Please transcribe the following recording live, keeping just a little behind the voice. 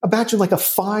imagine like a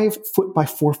 5-foot by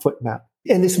 4-foot map.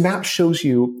 And this map shows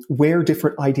you where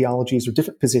different ideologies or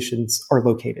different positions are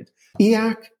located.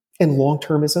 EAC and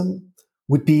long-termism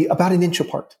would be about an inch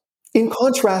apart. In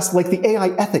contrast, like the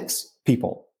AI ethics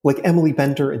people, like Émile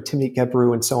Bender and Timnit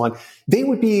Gebru and so on, they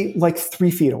would be like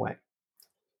 3 feet away.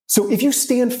 So if you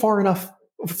stand far enough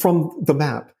from the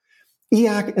map,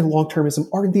 EAC and long-termism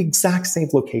are in the exact same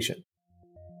location.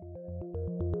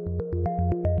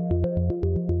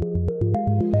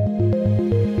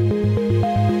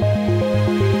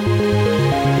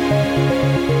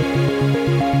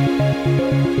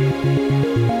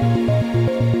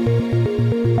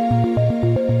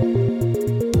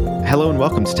 Hello and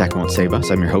welcome to Tech Won't Save Us.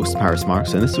 I'm your host, Paris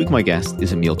Marks, and this week my guest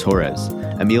is Émile Torres.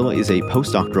 Émile is a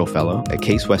postdoctoral fellow at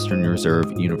Case Western Reserve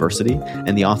University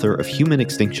and the author of Human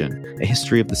Extinction, A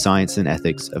History of the Science and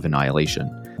Ethics of Annihilation.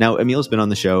 Now, Émile's been on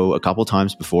the show a couple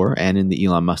times before and in the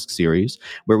Elon Musk series,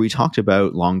 where we talked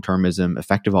about long-termism,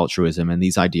 effective altruism, and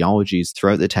these ideologies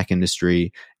throughout the tech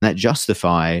industry that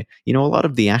justify, a lot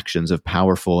of the actions of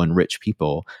powerful and rich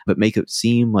people, but make it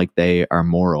seem like they are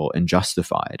moral and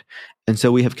justified. And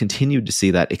so we have continued to see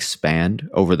that expand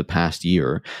over the past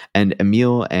year. And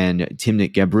Émile and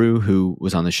Timnit Gebru, who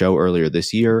was on the show earlier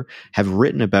this year, have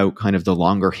written about kind of the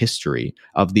longer history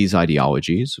of these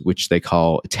ideologies, which they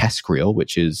call TESCREAL,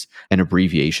 which is an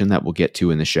abbreviation that we'll get to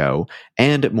in the show.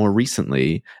 And more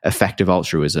recently, effective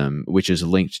altruism, which is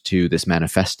linked to this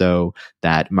manifesto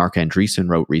that Marc Andreessen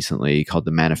wrote recently called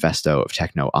the Manifesto of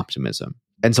Techno-Optimism.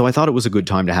 And so I thought it was a good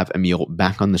time to have Émile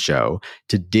back on the show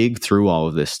to dig through all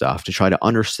of this stuff, to try to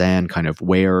understand kind of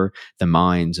where the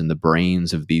minds and the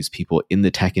brains of these people in the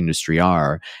tech industry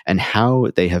are and how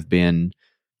they have been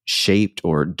shaped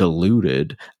or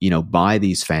diluted, by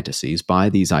these fantasies, by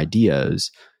these ideas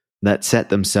that set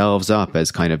themselves up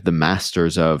as kind of the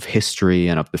masters of history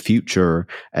and of the future,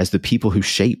 as the people who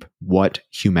shape what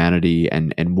humanity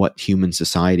and what human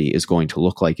society is going to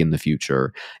look like in the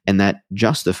future, and that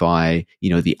justify,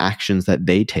 the actions that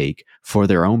they take for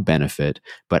their own benefit,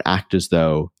 but act as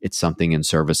though it's something in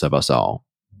service of us all.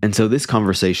 And so this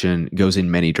conversation goes in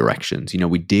many directions.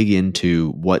 We dig into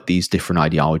what these different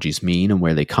ideologies mean and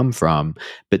where they come from,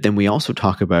 but then we also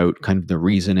talk about kind of the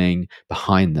reasoning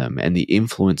behind them and the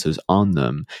influences on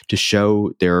them to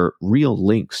show their real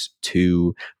links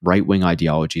to right-wing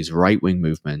ideologies, right-wing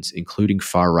movements, including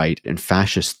far-right and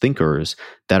fascist thinkers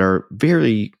that are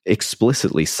very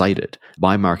explicitly cited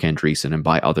by Marc Andreessen and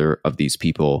by other of these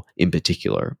people in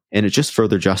particular. And it just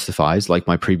further justifies, like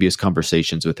my previous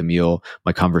conversations with Émile,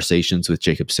 my conversations with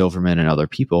Jacob Silverman and other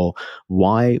people,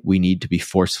 why we need to be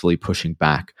forcefully pushing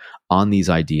back on these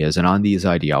ideas and on these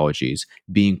ideologies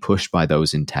being pushed by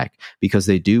those in tech, because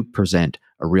they do present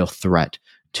a real threat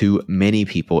to many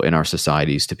people in our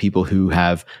societies, to people who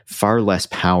have far less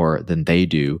power than they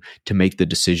do to make the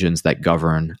decisions that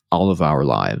govern all of our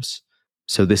lives.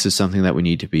 So this is something that we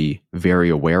need to be very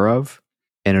aware of.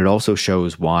 And it also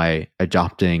shows why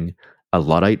adopting a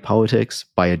Luddite politics,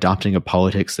 by adopting a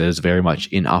politics that is very much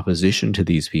in opposition to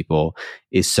these people,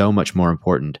 is so much more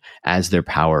important as their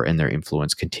power and their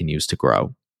influence continues to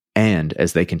grow. And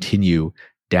as they continue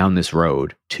down this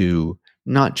road to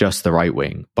not just the right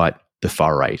wing, but the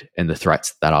far right and the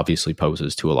threats that obviously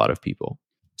poses to a lot of people.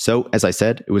 So, as I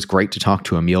said, it was great to talk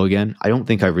to Émile again. I don't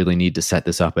think I really need to set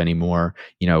this up anymore.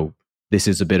 This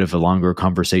is a bit of a longer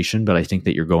conversation, but I think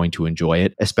that you're going to enjoy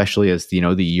it, especially as, the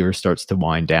year starts to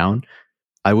wind down.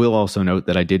 I will also note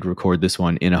that I did record this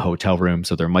one in a hotel room,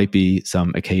 so there might be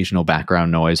some occasional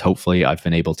background noise. Hopefully, I've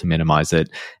been able to minimize it.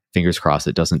 Fingers crossed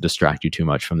it doesn't distract you too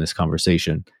much from this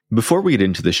conversation. Before we get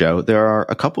into the show, there are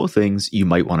a couple of things you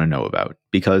might want to know about,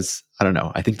 because, I don't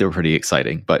know, I think they're pretty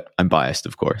exciting, but I'm biased,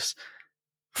 of course.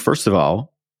 First of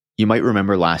all, you might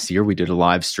remember last year we did a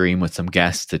live stream with some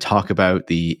guests to talk about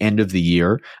the end of the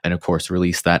year, and of course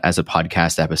release that as a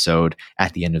podcast episode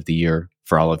at the end of the year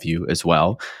for all of you as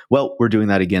well. Well, we're doing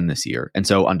that again this year. And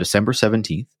so on December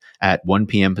 17th, at 1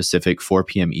 p.m. Pacific, 4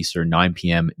 p.m. Eastern, 9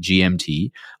 p.m.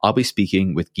 GMT, I'll be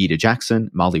speaking with Gita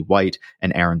Jackson, Molly White,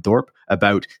 and Aaron Thorpe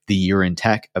about the year in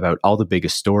tech, about all the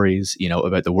biggest stories,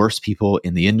 about the worst people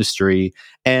in the industry,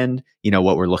 and,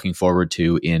 what we're looking forward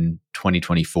to in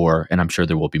 2024. And I'm sure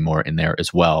there will be more in there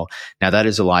as well. Now, that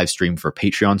is a live stream for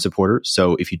Patreon supporters.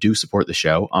 So if you do support the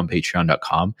show on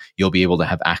patreon.com, you'll be able to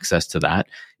have access to that.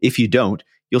 If you don't,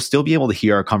 you'll still be able to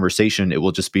hear our conversation. It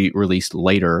will just be released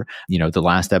later, the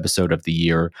last episode of the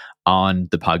year on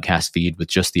the podcast feed with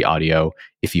just the audio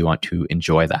if you want to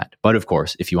enjoy that. But of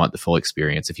course, if you want the full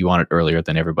experience, if you want it earlier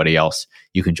than everybody else,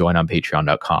 you can join on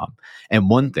patreon.com. And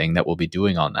one thing that we'll be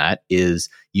doing on that is,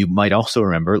 you might also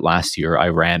remember last year I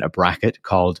ran a bracket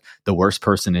called The Worst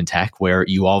Person in Tech, where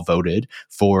you all voted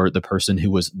for the person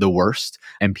who was the worst,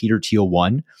 and Peter Thiel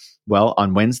won. Well,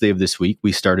 on Wednesday of this week,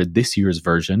 we started this year's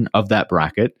version of that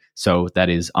bracket. So that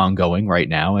is ongoing right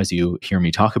now as you hear me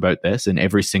talk about this. And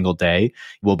every single day,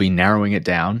 we'll be narrowing it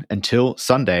down until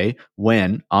Sunday,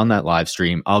 when on that live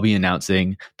stream, I'll be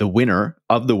announcing the winner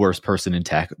of the worst person in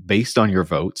tech based on your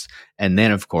votes. And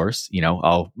then, of course,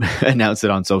 I'll announce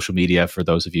it on social media for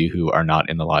those of you who are not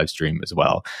in the live stream as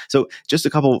well. So just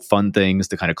a couple fun things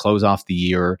to kind of close off the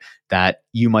year that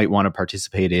you might want to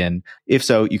participate in. If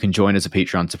so, you can join as a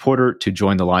Patreon supporter to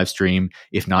join the live stream.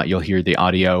 If not, you'll hear the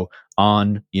audio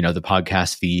on, the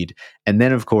podcast feed. And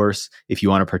then, of course, if you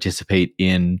want to participate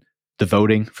in the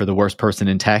voting for the worst person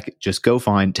in tech, just go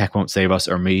find Tech Won't Save Us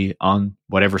or me on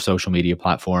whatever social media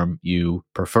platform you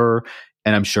prefer.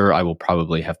 And I'm sure I will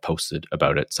probably have posted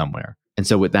about it somewhere. And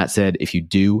so with that said, if you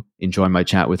do enjoy my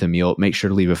chat with Émile, make sure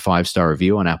to leave a 5-star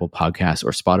review on Apple Podcasts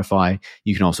or Spotify.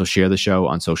 You can also share the show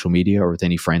on social media or with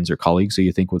any friends or colleagues who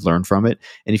you think would learn from it.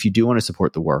 And if you do want to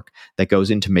support the work that goes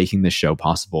into making this show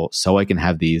possible, so I can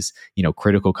have these,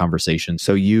 critical conversations,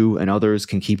 so you and others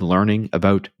can keep learning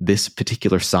about this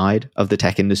particular side of the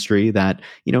tech industry that,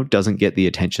 doesn't get the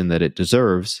attention that it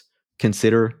deserves,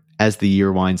 consider, as the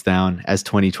year winds down, as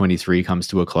 2023 comes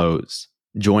to a close,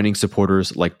 joining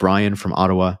supporters like Brian from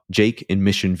Ottawa, Jake in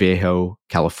Mission Viejo,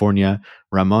 California,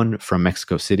 Ramon from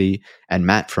Mexico City, and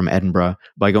Matt from Edinburgh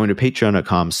by going to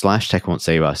patreon.com/Tech Won't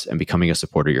Save Us and becoming a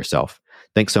supporter yourself.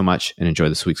 Thanks so much and enjoy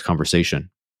this week's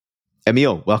conversation.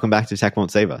 Émile, welcome back to Tech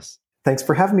Won't Save Us. Thanks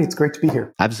for having me. It's great to be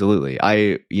here. Absolutely.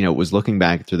 I, was looking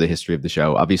back through the history of the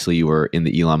show. Obviously, you were in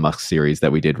the Elon Musk series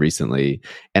that we did recently,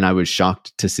 and I was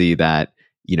shocked to see that,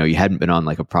 you hadn't been on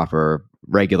like a proper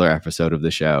regular episode of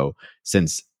the show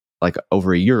since like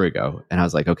over a year ago. And I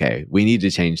was like, okay, we need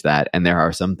to change that. And there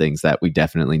are some things that we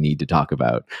definitely need to talk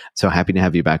about. So happy to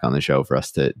have you back on the show for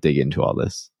us to dig into all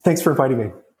this. Thanks for inviting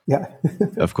me. Yeah.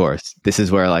 Of course. This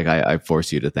is where I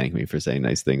force you to thank me for saying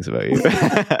nice things about you.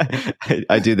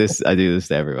 I do this to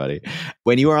everybody.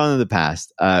 When you were on in the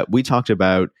past, we talked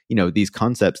about, these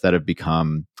concepts that have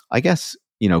become, I guess,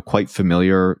 quite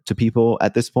familiar to people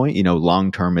at this point,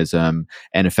 long-termism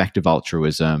and effective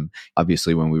altruism.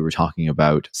 Obviously, when we were talking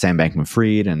about Sam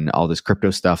Bankman-Fried and all this crypto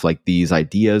stuff, like these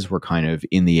ideas were kind of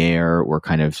in the air, were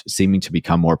kind of seeming to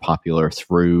become more popular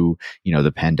through,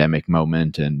 the pandemic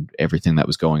moment and everything that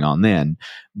was going on then.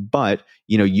 But,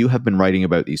 you have been writing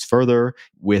about these further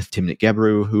with Timnit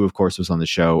Gebru, who of course was on the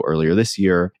show earlier this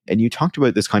year. And you talked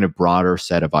about this kind of broader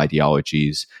set of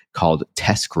ideologies called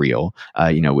TESCREAL,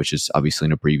 which is obviously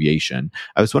an abbreviation.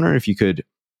 I was wondering if you could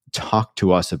talk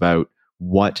to us about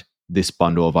what this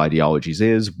bundle of ideologies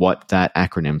is, what that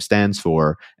acronym stands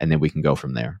for, and then we can go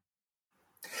from there.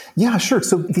 Yeah, sure.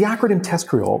 So the acronym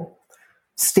TESCREAL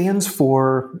stands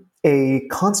for a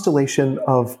constellation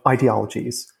of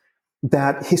ideologies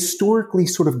that historically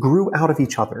sort of grew out of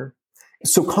each other.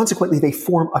 So consequently, they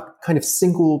form a kind of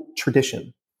single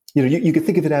tradition. You could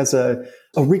think of it as a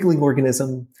wriggling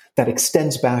organism that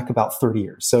extends back about 30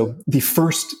 years. So the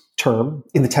first term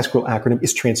in the TESCREAL acronym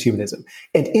is transhumanism.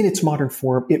 And in its modern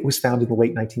form, it was founded in the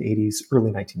late 1980s,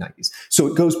 early 1990s. So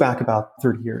it goes back about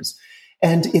 30 years.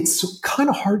 And it's kind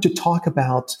of hard to talk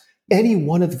about any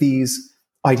one of these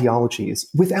ideologies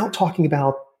without talking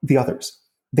about the others.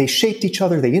 They shaped each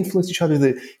other. They influenced each other.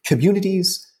 The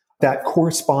communities that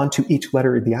correspond to each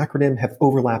letter in the acronym have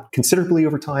overlapped considerably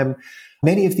over time.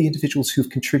 Many of the individuals who've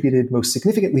contributed most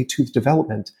significantly to the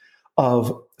development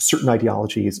of certain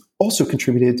ideologies also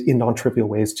contributed in non-trivial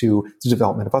ways to the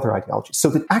development of other ideologies. So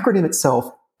the acronym itself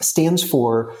stands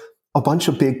for a bunch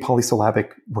of big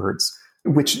polysyllabic words,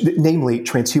 which namely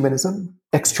transhumanism,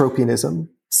 extropianism,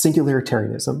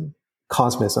 singularitarianism,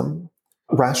 cosmism,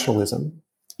 rationalism,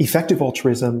 effective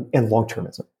altruism, and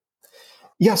long-termism.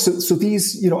 Yeah, so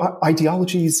these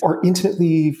ideologies are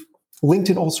intimately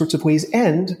linked in all sorts of ways,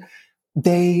 and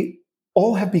they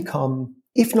all have become,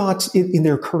 if not in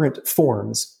their current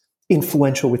forms,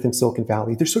 influential within Silicon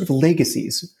Valley. They're sort of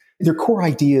legacies. Their core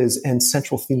ideas and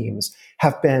central themes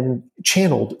have been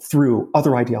channeled through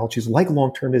other ideologies like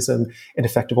long-termism and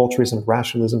effective altruism,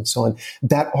 rationalism, and so on,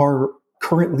 that are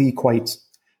currently quite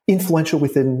influential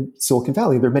within Silicon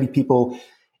Valley. There are many people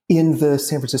in the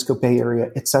San Francisco Bay Area,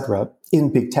 et cetera,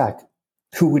 in big tech,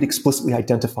 who would explicitly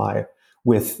identify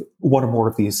with one or more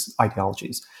of these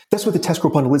ideologies. That's what the test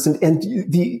group bundle is. And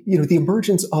the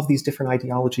emergence of these different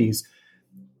ideologies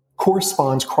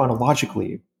corresponds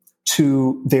chronologically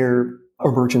to their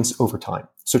emergence over time.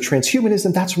 So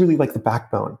transhumanism, that's really like the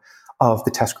backbone of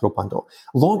the test group bundle.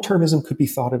 Long-termism could be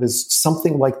thought of as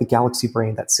something like the galaxy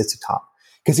brain that sits atop,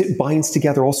 because it binds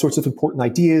together all sorts of important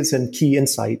ideas and key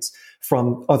insights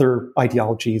from other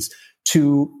ideologies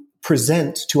to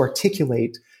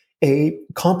articulate a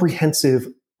comprehensive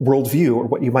worldview, or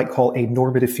what you might call a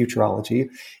normative futurology,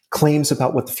 claims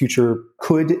about what the future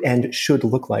could and should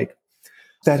look like,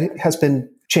 that it has been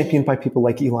championed by people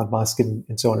like Elon Musk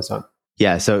and so on and so on.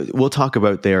 Yeah, so we'll talk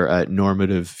about their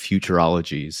normative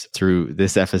futurologies through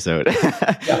this episode.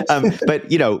 But,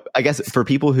 I guess for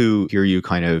people who hear you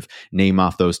kind of name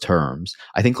off those terms,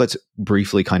 I think let's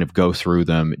briefly kind of go through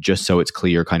them just so it's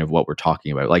clear kind of what we're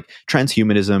talking about. Like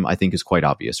transhumanism, I think is quite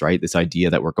obvious, right? This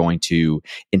idea that we're going to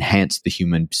enhance the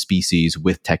human species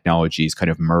with technologies,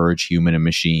 kind of merge human and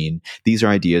machine. These are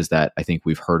ideas that I think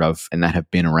we've heard of and that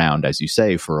have been around, as you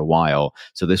say, for a while.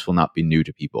 So this will not be new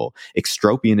to people.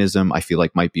 Extropianism, I feel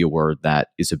like might be a word that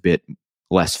is a bit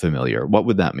less familiar. What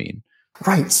would that mean?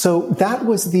 Right. So that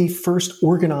was the first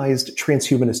organized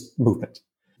transhumanist movement.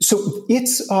 So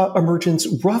its emergence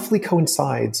roughly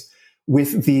coincides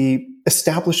with the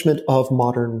establishment of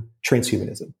modern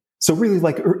transhumanism. So really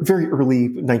like very early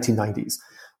 1990s.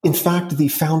 In fact, the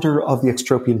founder of the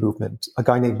extropian movement, a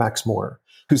guy named Max Moore,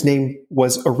 whose name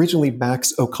was originally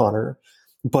Max O'Connor,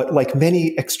 but like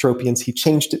many extropians, he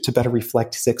changed it to better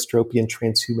reflect his extropian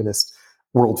transhumanist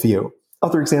worldview.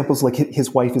 Other examples, like his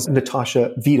wife is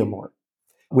Natasha Vida Moore,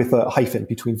 with a hyphen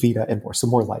between Vida and Moore, so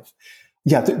more life.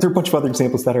 Yeah, there are a bunch of other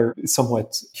examples that are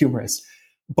somewhat humorous.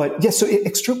 But yes, so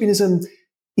extropianism,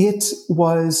 it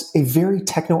was a very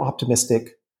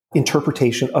techno-optimistic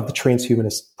interpretation of the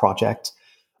transhumanist project.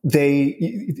 There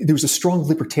was a strong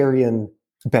libertarian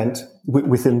bent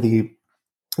within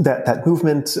that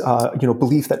movement,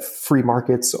 belief that free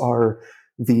markets are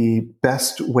the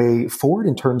best way forward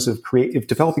in terms of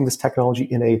developing this technology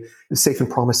in a safe and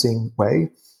promising way.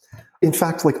 In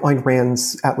fact, like Ayn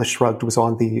Rand's Atlas Shrugged was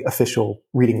on the official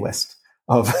reading list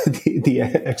of the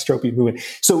extropian movement.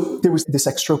 So there was this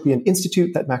Extropian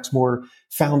Institute that Max Moore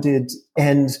founded.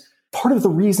 And part of the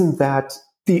reason that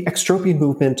the extropian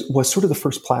movement was sort of the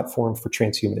first platform for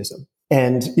transhumanism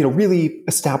and, really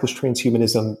established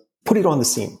transhumanism, put it on the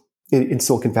scene in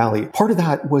Silicon Valley. Part of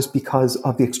that was because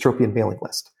of the extropian mailing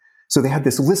list. So they had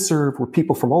this listserv where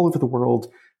people from all over the world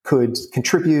could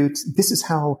contribute. This is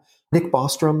how Nick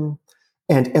Bostrom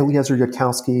and Eliezer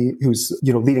Yudkowsky, who's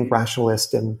leading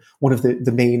rationalist and one of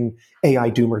the main AI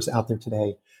doomers out there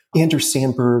today, Anders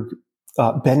Sandberg,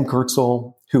 Ben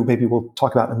Goertzel, who maybe we'll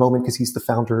talk about in a moment because he's the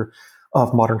founder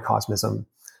of modern cosmism.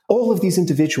 All of these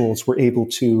individuals were able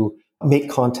to make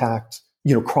contact,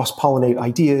 cross-pollinate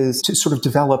ideas to sort of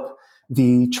develop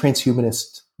the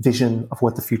transhumanist vision of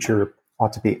what the future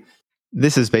ought to be.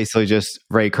 This is basically just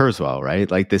Ray Kurzweil, right?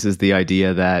 Like this is the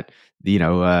idea that,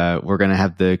 we're going to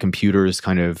have the computers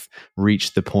kind of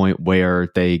reach the point where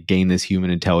they gain this human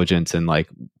intelligence and like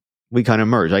we kind of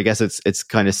merge. I guess it's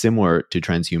kind of similar to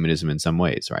transhumanism in some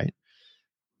ways, right?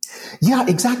 Yeah,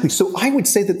 exactly. So I would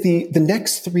say that the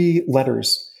next three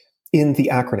letters in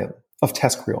the acronym of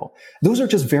TESCREAL, those are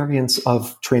just variants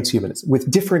of transhumanism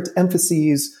with different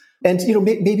emphases and,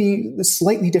 maybe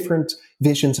slightly different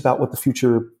visions about what the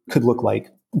future could look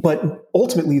like. But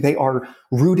ultimately, they are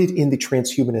rooted in the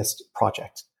transhumanist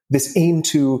project, this aim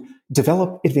to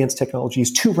develop advanced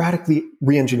technologies to radically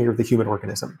re-engineer the human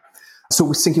organism. So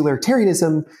with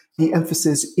singularitarianism, the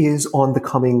emphasis is on the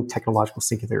coming technological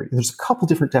singularity. There's a couple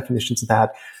different definitions of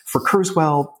that. For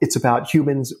Kurzweil, it's about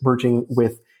humans merging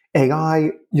with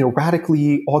AI,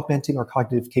 radically augmenting our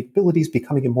cognitive capabilities,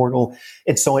 becoming immortal,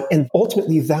 and so on. And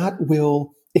ultimately, that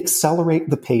will accelerate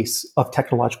the pace of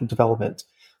technological development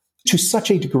to such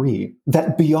a degree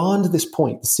that beyond this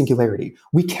point, the singularity,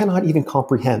 we cannot even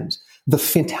comprehend the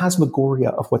phantasmagoria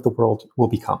of what the world will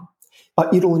become.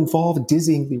 It'll involve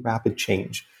dizzyingly rapid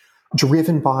change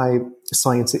driven by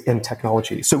science and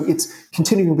technology. So it's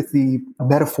continuing with the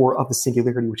metaphor of the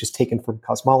singularity, which is taken from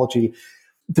cosmology.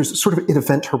 There's sort of an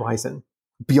event horizon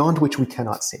beyond which we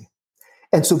cannot see.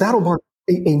 And so that'll mark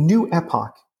a new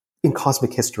epoch in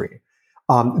cosmic history.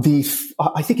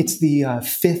 I think it's the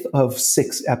fifth of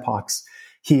six epochs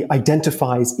he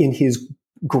identifies in his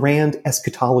grand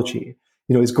eschatology,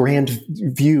 his grand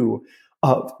view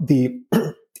of the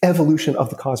evolution of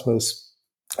the cosmos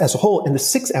as a whole. And the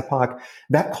sixth epoch,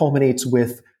 that culminates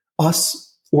with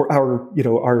us or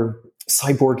our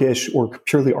cyborgish or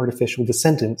purely artificial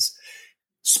descendants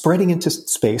spreading into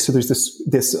space. So there's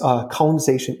this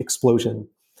colonization explosion,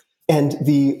 and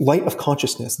the light of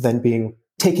consciousness then being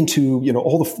taken to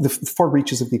all the far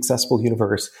reaches of the accessible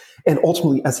universe, and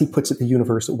ultimately, as he puts it, the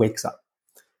universe wakes up.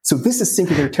 So this is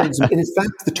singularitarianism, and in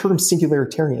fact, the term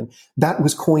singularitarian that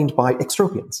was coined by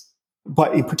extropians,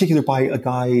 but in particular by a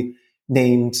guy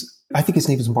named, I think his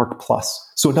name is Mark Plus.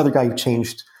 So another guy who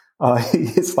changed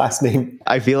his last name.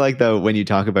 I feel like, though, when you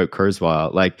talk about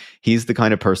Kurzweil, like, he's the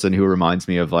kind of person who reminds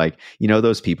me of, like,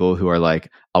 those people who are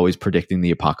like always predicting the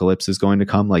apocalypse is going to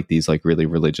come, like these like really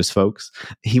religious folks.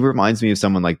 He reminds me of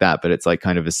someone like that, but it's like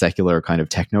kind of a secular kind of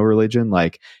techno religion,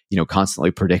 like, constantly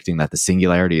predicting that the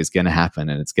singularity is going to happen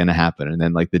and it's going to happen. And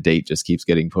then like the date just keeps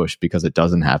getting pushed because it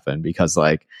doesn't happen, because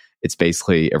like it's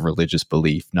basically a religious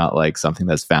belief, not like something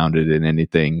that's founded in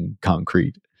anything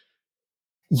concrete.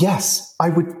 Yes, I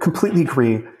would completely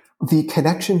agree. The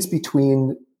connections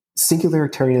between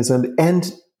singularitarianism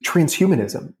and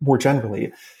transhumanism, more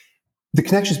generally, the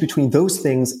connections between those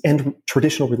things and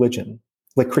traditional religion,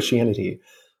 like Christianity,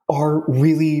 are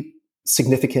really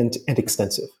significant and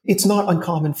extensive. It's not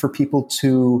uncommon for people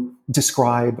to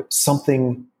describe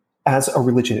something as a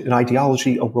religion, an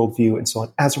ideology, a worldview, and so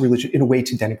on, as a religion in a way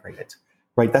to denigrate it,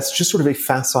 right? That's just sort of a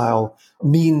facile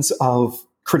means of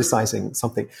criticizing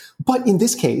something. But in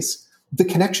this case, the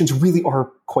connections really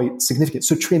are quite significant.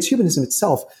 So transhumanism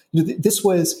itself, this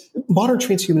was, modern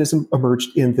transhumanism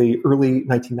emerged in the early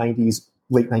 1990s,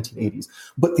 late 1980s.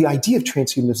 But the idea of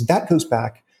transhumanism, that goes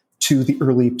back to the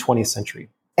early 20th century.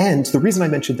 And the reason I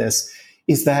mentioned this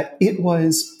is that it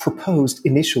was proposed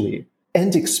initially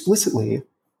and explicitly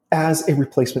as a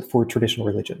replacement for traditional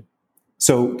religion.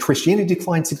 So Christianity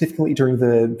declined significantly during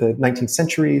the 19th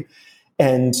century.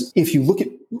 And if you look at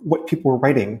what people were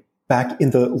writing back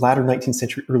in the latter 19th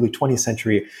century, early 20th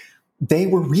century, they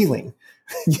were reeling,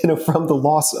 from the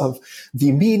loss of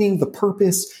the meaning, the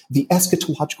purpose, the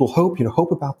eschatological hope,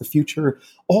 hope about the future.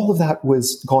 All of that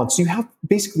was gone. So you have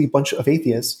basically a bunch of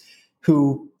atheists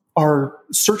who are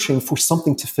searching for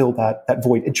something to fill that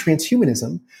void. And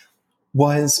transhumanism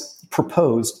was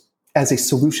proposed as a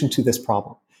solution to this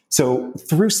problem. So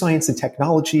through science and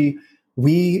technology,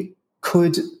 we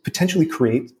could potentially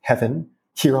create heaven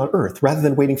here on earth. Rather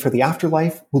than waiting for the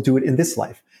afterlife, we'll do it in this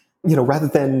life. Rather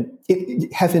than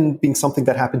heaven being something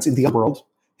that happens in the other world,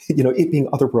 it being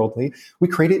otherworldly, we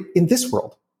create it in this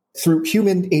world through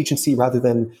human agency rather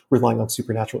than relying on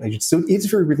supernatural agents. So it's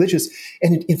very religious.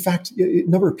 And in fact, a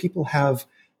number of people have,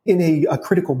 in a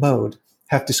critical mode,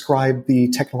 have described the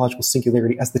technological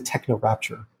singularity as the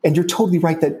techno-rapture. And you're totally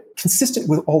right that consistent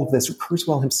with all of this,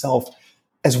 Kurzweil himself,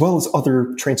 as well as other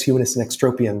transhumanists and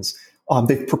extropians,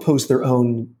 they've proposed their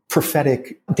own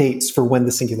prophetic dates for when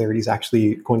the singularity is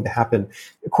actually going to happen.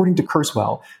 According to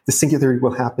Kurzweil, the singularity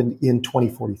will happen in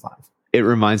 2045. It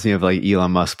reminds me of like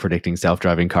Elon Musk predicting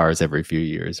self-driving cars every few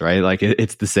years, right? Like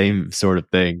it's the same sort of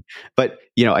thing. But,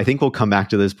 I think we'll come back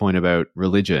to this point about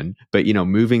religion, but,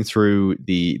 moving through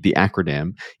the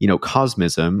acronym,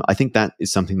 cosmism, I think that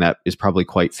is something that is probably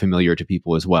quite familiar to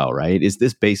people as well, right? Is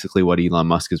this basically what Elon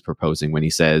Musk is proposing when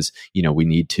he says, we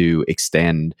need to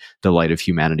extend the light of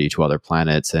humanity to other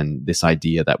planets, and this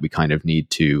idea that we kind of need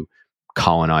to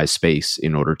colonize space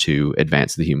in order to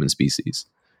advance the human species?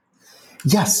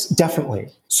 Yes, definitely.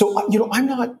 So, I'm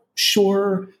not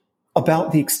sure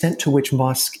about the extent to which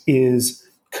Musk is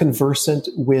conversant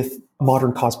with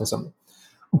modern cosmism.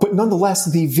 But nonetheless,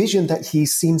 the vision that he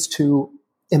seems to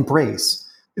embrace,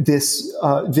 this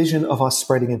vision of us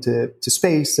spreading into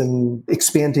space and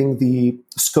expanding the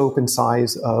scope and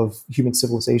size of human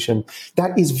civilization,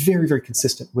 that is very, very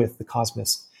consistent with the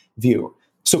cosmos view.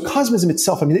 So cosmism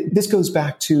itself, this goes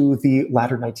back to the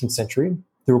latter 19th century.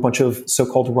 There were a bunch of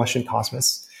so-called Russian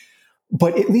cosmists.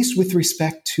 But at least with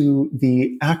respect to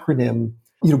the acronym,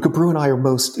 Gabru and I are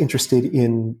most interested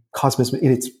in cosmism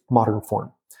in its modern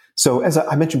form. So as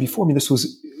I mentioned before, this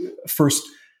was first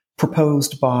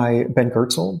proposed by Ben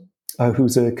Goertzel,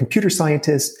 who's a computer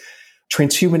scientist,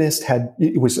 transhumanist,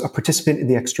 was a participant in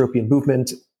the extropian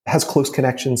movement, has close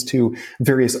connections to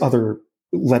various other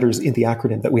letters in the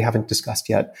acronym that we haven't discussed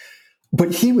yet.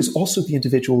 But he was also the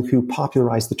individual who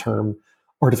popularized the term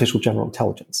artificial general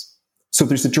intelligence. So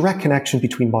there's a direct connection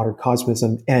between modern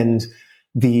cosmism and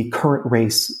the current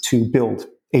race to build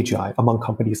AGI among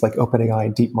companies like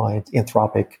OpenAI, DeepMind,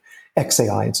 Anthropic,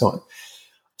 XAI, and so on.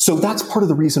 So that's part of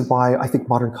the reason why I think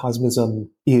modern cosmism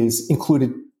is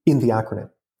included in the acronym.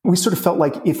 We sort of felt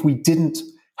like if we didn't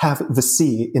have the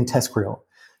C in TESCREAL,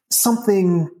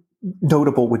 something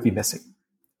notable would be missing.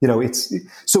 And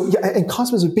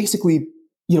cosmism basically,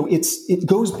 it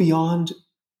goes beyond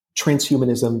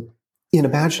transhumanism in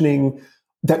imagining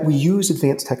that we use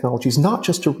advanced technologies not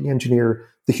just to re-engineer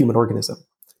the human organism,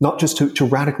 not just to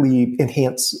radically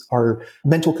enhance our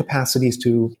mental capacities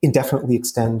to indefinitely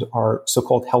extend our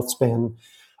so-called health span,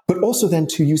 but also then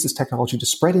to use this technology to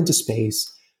spread into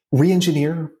space,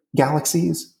 re-engineer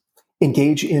galaxies,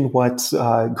 engage in what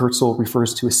Goetzel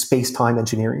refers to as space-time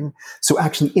engineering. So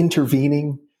actually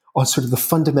intervening on sort of the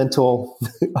fundamental,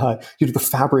 the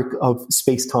fabric of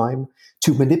space-time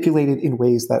to manipulate it in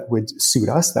ways that would suit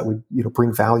us, that would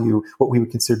bring value, what we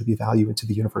would consider to be value into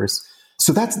the universe.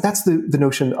 So that's the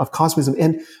notion of cosmism.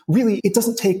 And really, it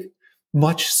doesn't take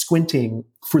much squinting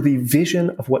for the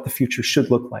vision of what the future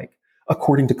should look like,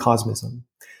 according to cosmism,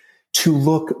 to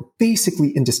look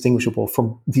basically indistinguishable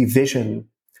from the vision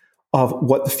of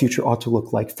what the future ought to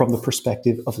look like from the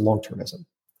perspective of long-termism.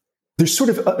 There's sort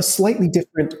of a slightly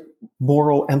different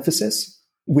moral emphasis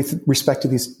with respect to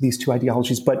these two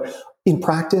ideologies, but in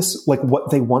practice, like what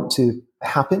they want to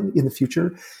happen in the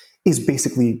future is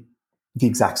basically the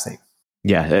exact same.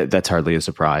 Yeah, that's hardly a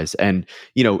surprise. And,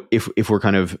 if we're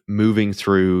kind of moving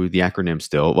through the acronym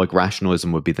still, like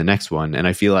rationalism would be the next one. And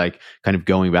I feel like kind of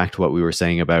going back to what we were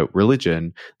saying about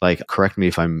religion, like, correct me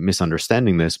if I'm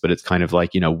misunderstanding this, but it's kind of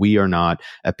like, we are not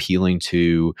appealing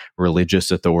to religious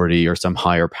authority or some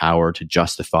higher power to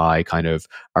justify kind of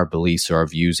our beliefs or our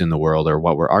views in the world or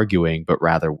what we're arguing, but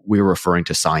rather we're referring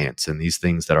to science and these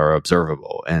things that are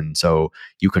observable. And so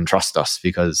you can trust us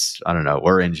because, I don't know,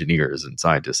 we're engineers and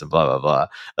scientists and blah, blah, blah.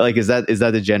 Like, is that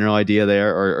the general idea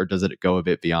there, or does it go a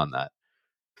bit beyond that?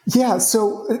 Yeah,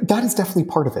 so that is definitely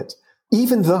part of it.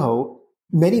 Even though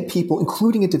many people,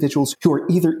 including individuals who are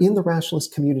either in the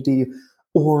rationalist community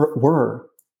or were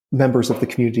members of the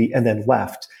community and then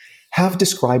left, have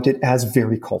described it as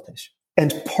very cultish.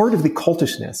 And part of the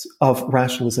cultishness of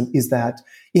rationalism is that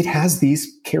it has these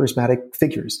charismatic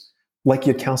figures like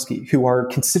Yudkowsky, who are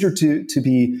considered to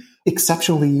be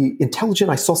exceptionally intelligent.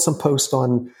 I saw some post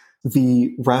on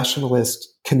the rationalist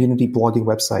community blogging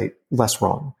website, Less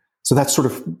Wrong. So that's sort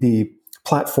of the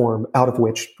platform out of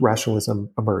which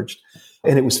rationalism emerged.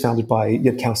 And it was founded by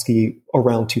Yudkowsky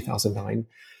around 2009,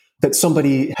 that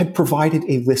somebody had provided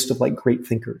a list of like great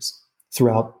thinkers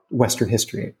throughout Western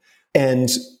history. And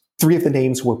three of the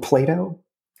names were Plato,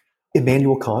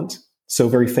 Immanuel Kant, so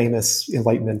very famous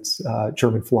Enlightenment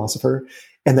German philosopher,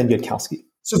 and then Yudkowsky.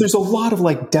 So there's a lot of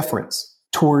like deference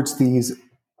towards these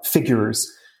figures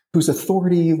whose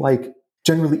authority like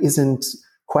generally isn't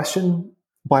questioned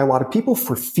by a lot of people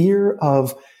for fear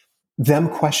of them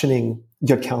questioning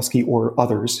Yudkowsky or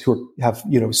others who have,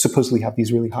 supposedly have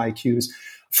these really high IQs,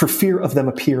 for fear of them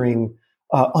appearing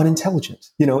unintelligent,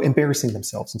 embarrassing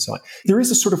themselves and so on. There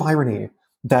is a sort of irony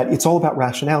that it's all about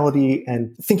rationality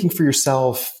and thinking for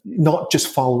yourself, not just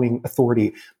following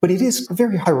authority, but it is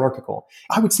very hierarchical.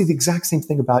 I would say the exact same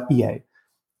thing about EA.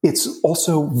 It's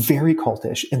also very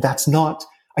cultish, and that's not,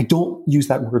 I don't use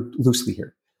that word loosely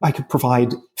here. I could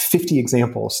provide 50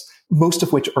 examples, most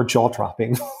of which are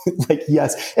jaw-dropping. Like,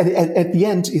 yes. And at the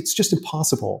end, it's just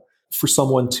impossible for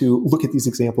someone to look at these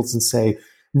examples and say,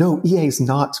 no, EA is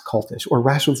not cultish, or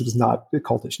rationalism is not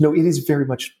cultish. No, it is very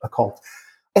much a cult.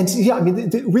 And yeah, I mean,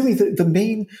 really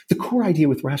the core idea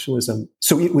with rationalism,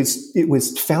 so it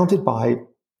was founded by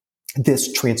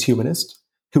this transhumanist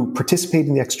who participated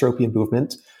in the extropian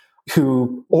movement,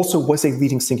 who also was a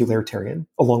leading singularitarian,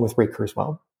 along with Ray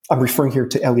Kurzweil. I'm referring here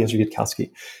to Eliezer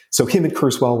Yudkowsky. So him and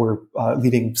Kurzweil were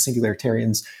leading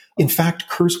singularitarians. In fact,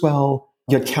 Kurzweil,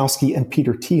 Yudkowsky, and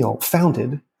Peter Thiel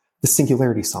founded the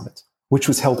Singularity Summit, which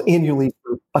was held annually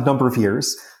for a number of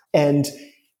years and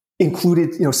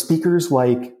included, speakers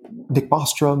like Nick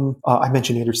Bostrom. I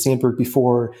mentioned Andrew Sandberg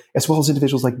before, as well as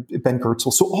individuals like Ben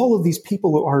Goertzel. So all of these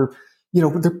people are,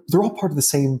 they're all part of the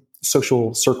same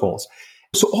social circles.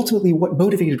 So ultimately, what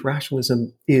motivated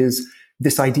rationalism is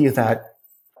this idea that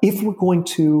if we're going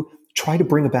to try to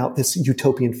bring about this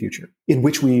utopian future in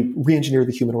which we re-engineer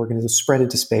the human organism, spread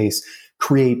into space,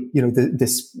 create,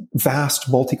 this vast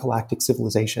multi-galactic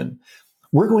civilization,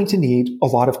 we're going to need a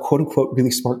lot of quote unquote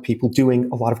really smart people doing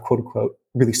a lot of quote unquote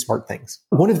really smart things.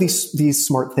 One of these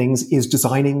smart things is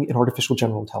designing an artificial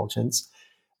general intelligence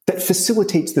that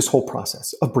facilitates this whole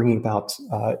process of bringing about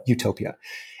utopia.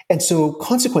 And so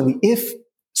consequently, if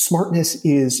smartness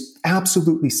is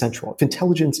absolutely central, if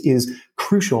intelligence is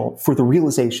crucial for the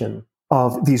realization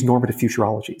of these normative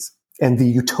futurologies and the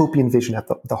utopian vision at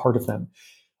the heart of them,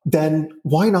 then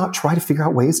why not try to figure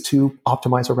out ways to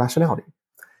optimize our rationality?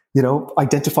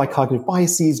 Identify cognitive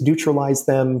biases, neutralize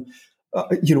them,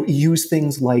 use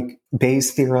things like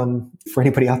Bayes' theorem, for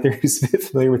anybody out there who's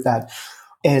familiar with that,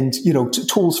 and,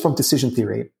 tools from decision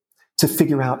theory to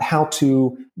figure out how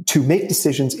to make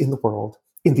decisions in the world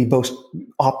in the most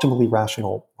optimally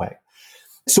rational way.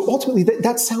 So ultimately,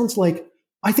 that sounds like,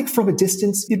 I think from a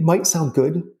distance, it might sound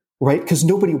good, right? Because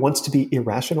nobody wants to be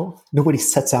irrational. Nobody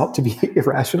sets out to be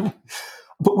irrational.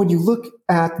 But when you look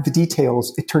at the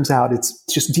details, it turns out it's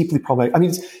just deeply problematic. I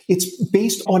mean, it's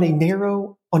based on a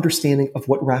narrow understanding of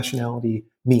what rationality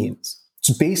means.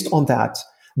 It's based on that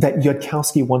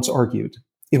Yudkowsky once argued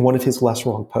in one of his less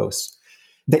wrong posts,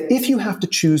 that if you have to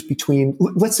choose between,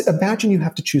 let's imagine you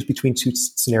have to choose between two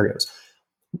scenarios.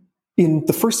 In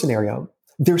the first scenario,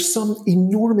 there's some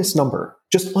enormous number,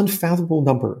 just unfathomable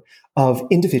number of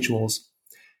individuals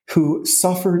who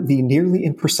suffer the nearly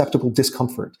imperceptible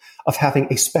discomfort of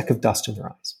having a speck of dust in their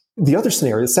eyes. The other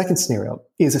scenario, the second scenario,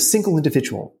 is a single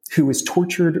individual who is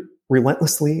tortured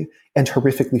relentlessly and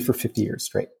horrifically for 50 years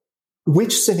straight.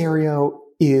 Which scenario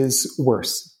is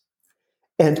worse?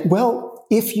 And well,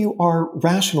 if you are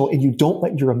rational and you don't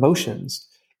let your emotions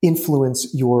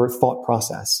influence your thought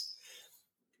process,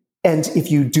 and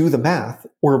if you do the math,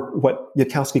 or what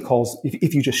Yudkowsky calls,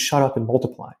 if you just shut up and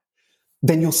multiply,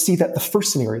 then you'll see that the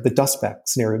first scenario, the dust speck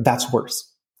scenario, that's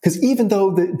worse. Because even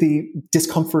though the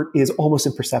discomfort is almost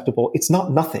imperceptible, it's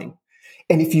not nothing.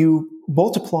 And if you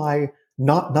multiply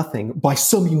not nothing by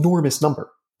some enormous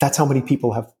number, that's how many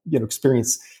people have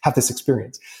this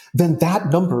experience, then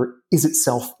that number is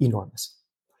itself enormous.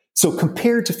 So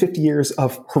compared to 50 years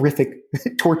of horrific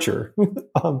torture,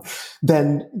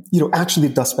 then, actually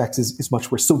the dust specks is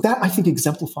much worse. So that, I think,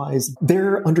 exemplifies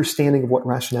their understanding of what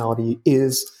rationality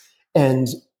is and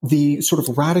the sort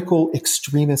of radical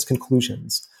extremist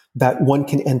conclusions that one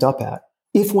can end up at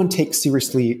if one takes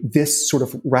seriously this sort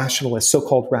of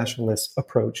so-called rationalist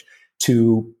approach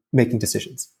to making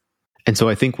decisions. And so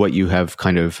I think what you have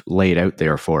kind of laid out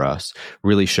there for us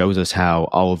really shows us how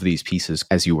all of these pieces,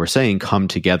 as you were saying, come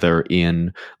together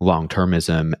in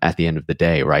long-termism at the end of the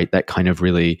day, right? That kind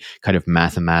of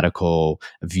mathematical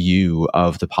view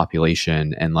of the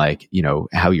population and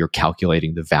how you're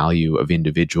calculating the value of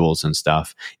individuals and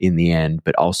stuff in the end.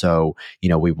 But also,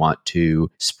 we want to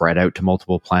spread out to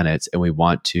multiple planets, and we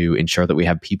want to ensure that we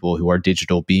have people who are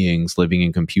digital beings living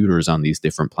in computers on these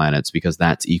different planets, because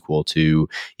that's equal to,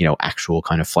 actual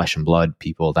kind of flesh and blood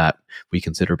people that we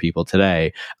consider people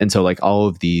today. And so all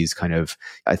of these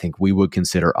I think we would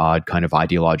consider odd kind of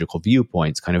ideological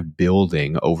viewpoints kind of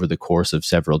building over the course of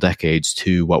several decades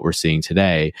to what we're seeing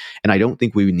today. And I don't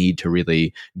think we need to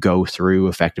really go through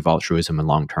effective altruism and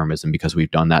long-termism, because we've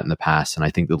done that in the past. And I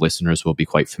think the listeners will be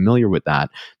quite familiar with that.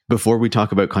 Before we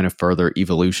talk about kind of further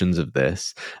evolutions of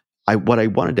this, what I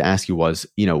wanted to ask you was,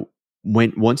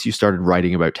 once you started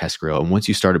writing about TESCREAL and once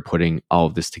you started putting all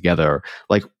of this together,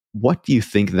 what do you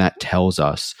think that tells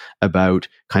us about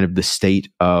kind of the state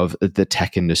of the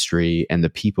tech industry and the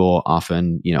people,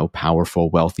 often,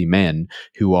 powerful, wealthy men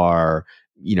who are,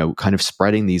 kind of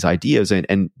spreading these ideas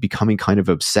and becoming kind of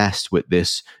obsessed with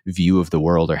this view of the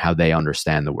world or how they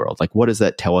understand the world? What does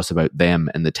that tell us about them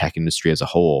and the tech industry as a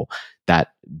whole, that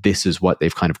this is what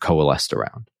they've kind of coalesced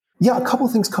around? Yeah, a couple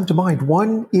of things come to mind.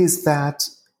 One is that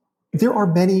there are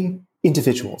many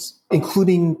individuals,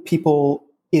 including people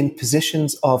in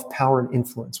positions of power and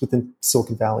influence within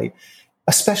Silicon Valley,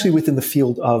 especially within the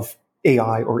field of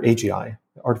AI or AGI,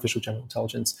 artificial general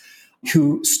intelligence,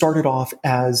 who started off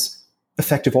as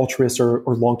effective altruists or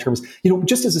long-termists.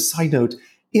 Just as a side note,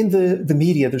 in the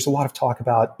media, there's a lot of talk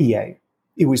about EA.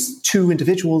 It was two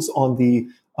individuals on the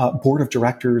board of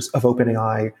directors of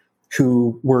OpenAI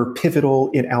who were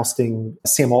pivotal in ousting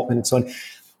Sam Altman and so on.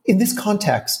 In this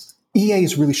context, EA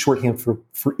is really shorthand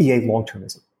for EA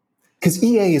long-termism, because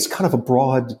EA is kind of a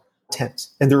broad tent.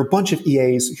 And there are a bunch of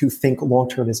EAs who think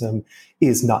long-termism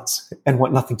is nuts and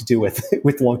want nothing to do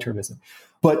with long-termism.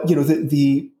 But,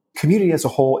 the community as a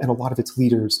whole and a lot of its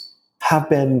leaders have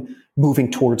been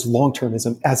moving towards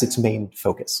long-termism as its main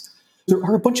focus. There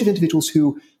are a bunch of individuals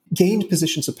who gained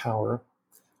positions of power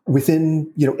within,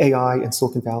 AI and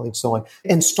Silicon Valley and so on,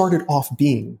 and started off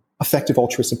being effective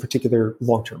altruists, in particular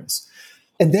long-termists.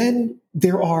 And then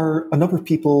there are a number of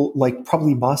people, like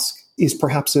probably Musk is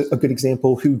perhaps a good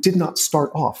example, who did not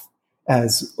start off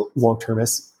as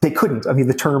long-termists. They couldn't. I mean,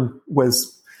 the term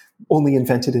was only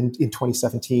invented in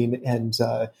 2017, and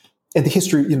the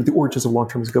history, the origins of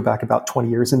long-termism go back about 20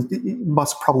 years, and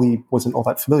Musk probably wasn't all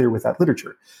that familiar with that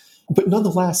literature. But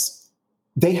nonetheless,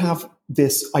 they have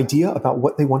this idea about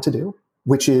what they want to do,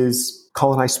 which is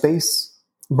colonize space,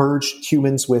 merge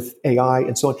humans with AI,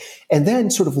 and so on, and then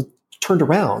sort of turned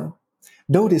around,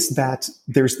 noticed that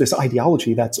there's this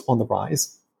ideology that's on the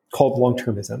rise called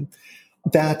long-termism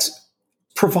that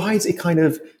provides a kind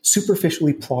of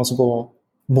superficially plausible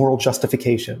moral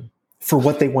justification for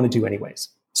what they want to do anyways.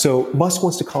 So Musk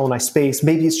wants to colonize space.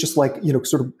 Maybe it's just like,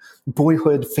 sort of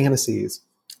boyhood fantasies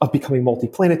of becoming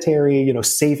multiplanetary,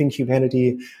 saving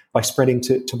humanity by spreading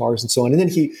to Mars and so on. And then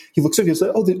he looks at it and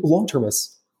says, oh, the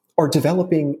long-termists are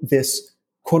developing this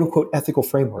quote unquote ethical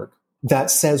framework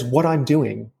that says what I'm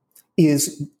doing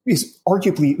is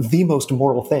arguably the most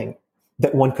moral thing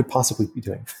that one could possibly be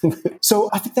doing. So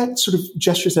I think that sort of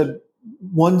gestures at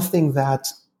one thing that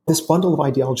this bundle of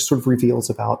ideology sort of reveals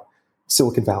about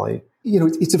Silicon Valley.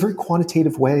 It's a very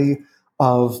quantitative way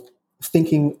of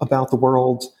thinking about the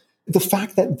world. The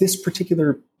fact that this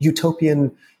particular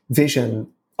utopian vision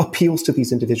appeals to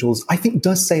these individuals, I think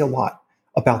does say a lot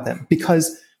about them,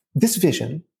 because this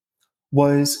vision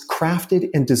was crafted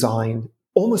and designed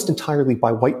almost entirely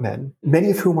by white men,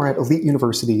 many of whom are at elite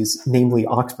universities, namely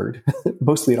Oxford,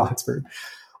 mostly at Oxford.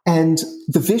 And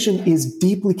the vision is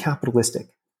deeply capitalistic.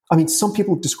 I mean, some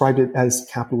people have described it as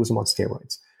capitalism on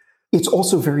steroids. It's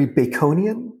also very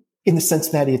Baconian in the sense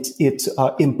that it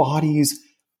embodies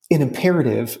an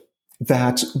imperative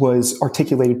that was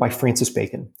articulated by Francis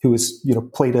Bacon, who was,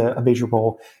 played a major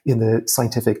role in the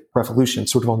scientific revolution,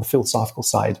 sort of on the philosophical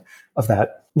side of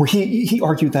that, where he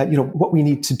argued that, what we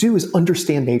need to do is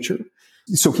understand nature.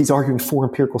 So he's arguing for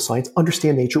empirical science,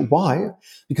 understand nature. Why?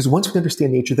 Because once we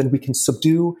understand nature, then we can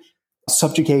subdue,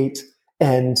 subjugate,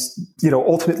 and,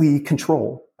 ultimately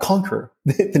conquer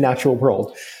the natural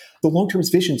world. The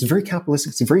long-termist vision is very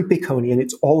capitalistic. It's very Baconian.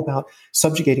 It's all about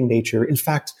subjugating nature. In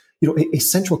fact, a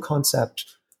central concept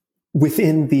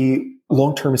within the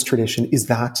long-termist tradition is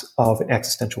that of an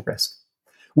existential risk,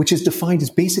 which is defined as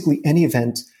basically any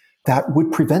event that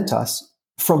would prevent us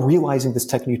from realizing this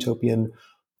techno-utopian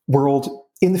world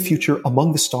in the future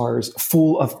among the stars,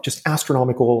 full of just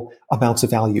astronomical amounts of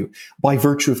value by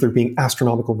virtue of there being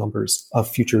astronomical numbers of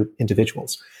future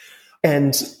individuals.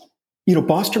 And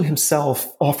Bostrom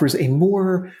himself offers a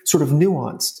more sort of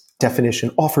nuanced definition,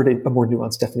 offered a more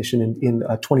nuanced definition in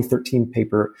a 2013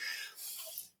 paper,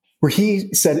 where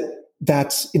he said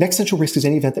that an existential risk is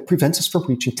any event that prevents us from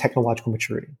reaching technological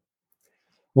maturity.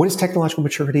 What is technological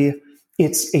maturity?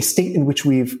 It's a state in which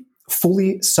we've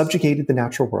fully subjugated the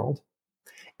natural world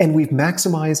and we've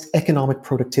maximized economic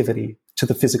productivity to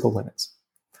the physical limits.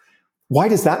 Why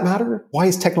does that matter? Why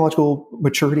is technological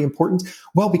maturity important?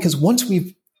 Well, because once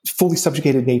we've fully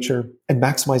subjugated nature and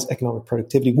maximize economic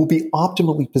productivity, will be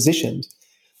optimally positioned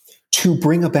to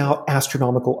bring about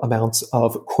astronomical amounts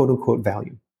of quote unquote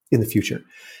value in the future.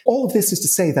 All of this is to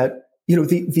say that,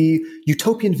 the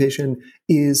utopian vision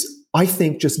is, I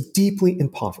think, just deeply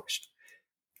impoverished.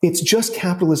 It's just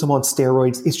capitalism on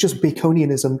steroids. It's just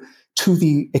Baconianism to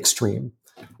the extreme.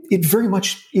 It very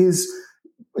much is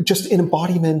just an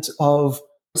embodiment of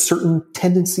certain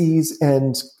tendencies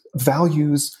and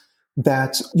values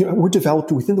that were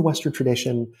developed within the Western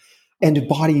tradition and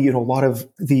embody a lot of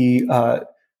the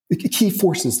key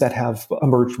forces that have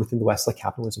emerged within the West, like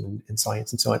capitalism and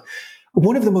science and so on.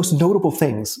 One of the most notable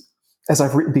things, as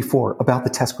I've written before, about the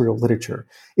TESCREAL literature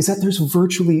is that there's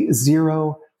virtually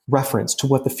zero reference to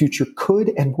what the future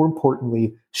could and, more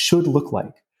importantly, should look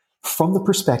like from the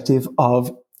perspective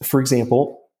of, for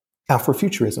example,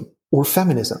 Afrofuturism or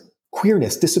feminism,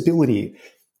 queerness, disability,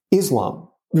 Islam,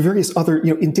 various other,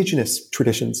 indigenous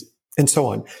traditions, and so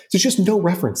on. There's just no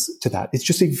reference to that. It's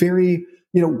just a very,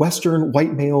 Western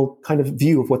white male kind of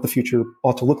view of what the future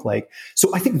ought to look like.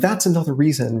 So I think that's another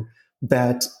reason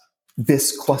that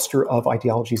this cluster of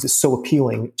ideologies is so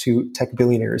appealing to tech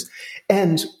billionaires.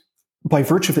 And by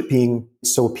virtue of it being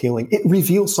so appealing, it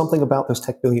reveals something about those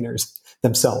tech billionaires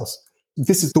themselves.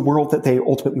 This is the world that they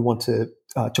ultimately want to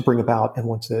bring about and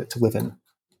want to live in.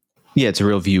 Yeah, it's a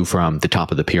real view from the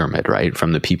top of the pyramid, right?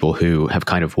 From the people who have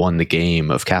kind of won the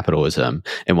game of capitalism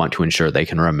and want to ensure they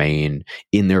can remain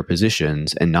in their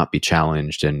positions and not be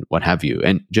challenged and what have you.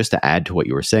 And just to add to what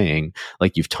you were saying,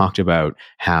 like you've talked about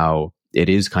how it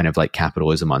is kind of like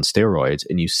capitalism on steroids.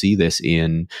 And you see this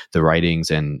in the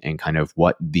writings and kind of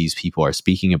what these people are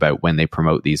speaking about when they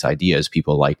promote these ideas,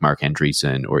 people like Mark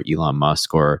Andreessen or Elon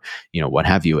Musk or, what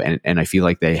have you. And I feel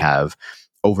like they have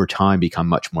over time become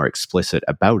much more explicit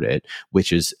about it,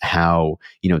 which is how,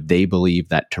 they believe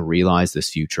that to realize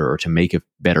this future or to make a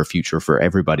better future for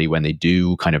everybody when they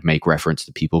do kind of make reference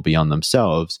to people beyond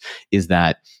themselves is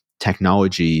that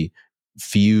technology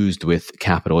fused with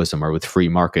capitalism or with free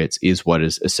markets is what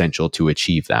is essential to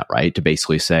achieve that, right? To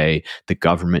basically say the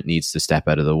government needs to step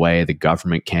out of the way. The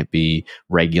government can't be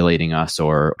regulating us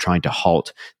or trying to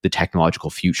halt the technological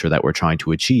future that we're trying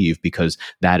to achieve, because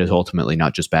that is ultimately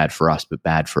not just bad for us, but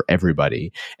bad for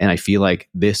everybody. And I feel like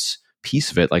this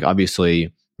piece of it, like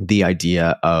obviously the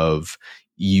idea of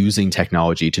using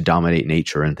technology to dominate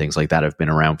nature and things like that have been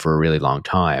around for a really long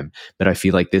time. But I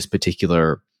feel like this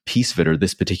particular piece of it, or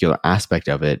this particular aspect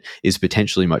of it, is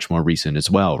potentially much more recent as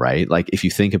well, right? Like if you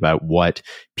think about what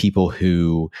people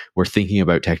who were thinking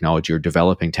about technology or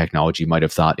developing technology might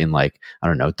have thought in, like, I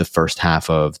don't know, the first half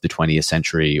of the 20th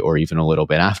century or even a little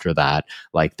bit after that,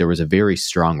 like there was a very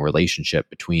strong relationship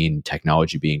between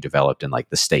technology being developed and like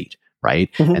the state,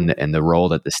 right? Mm-hmm. And the role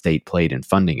that the state played in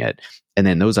funding it. And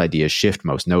then those ideas shift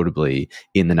most notably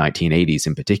in the 1980s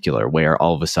in particular, where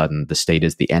all of a sudden the state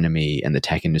is the enemy and the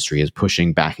tech industry is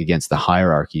pushing back against the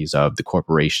hierarchies of the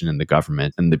corporation and the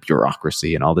government and the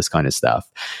bureaucracy and all this kind of stuff.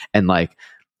 And like,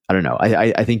 I don't know.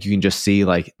 I think you can just see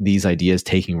like these ideas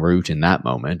taking root in that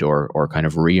moment, or kind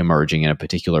of re-emerging in a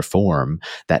particular form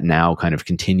that now kind of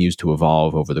continues to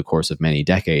evolve over the course of many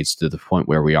decades to the point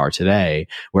where we are today,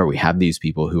 where we have these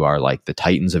people who are like the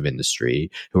titans of industry,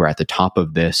 who are at the top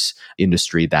of this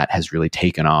industry that has really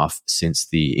taken off since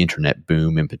the internet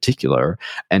boom in particular,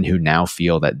 and who now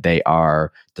feel that they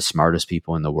are the smartest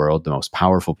people in the world, the most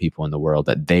powerful people in the world,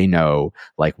 that they know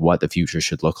like what the future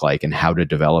should look like and how to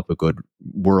develop a good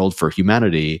world for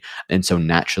humanity. And so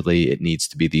naturally it needs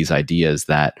to be these ideas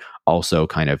that also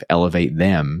kind of elevate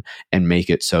them and make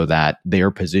it so that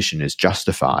their position is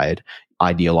justified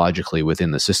ideologically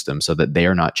within the system, so that they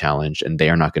are not challenged and they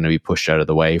are not going to be pushed out of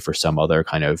the way for some other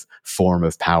kind of form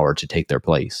of power to take their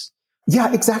place.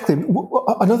 Yeah, exactly.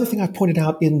 Another thing I pointed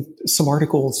out in some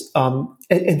articles, and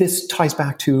this ties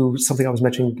back to something I was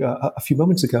mentioning a few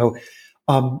moments ago,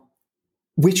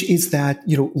 which is that,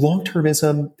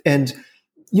 long-termism and,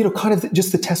 kind of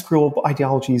just the TESCREAL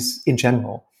ideologies in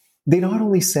general, they not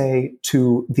only say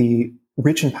to the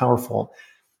rich and powerful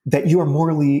that you are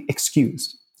morally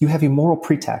excused, you have a moral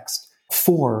pretext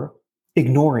for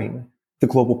ignoring the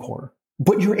global poor,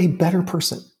 but you're a better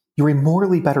person. You're a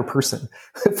morally better person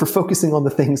for focusing on the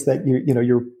things that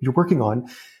you're working on,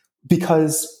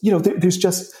 because there's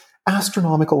just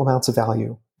astronomical amounts of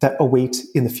value that await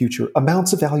in the future,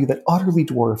 amounts of value that utterly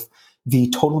dwarf the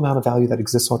total amount of value that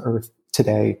exists on Earth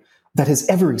today that has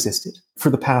ever existed for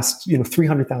the past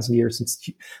 300,000 years since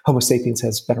Homo sapiens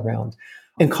has been around.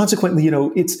 And consequently,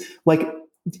 it's like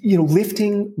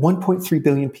lifting 1.3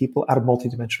 billion people out of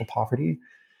multidimensional poverty.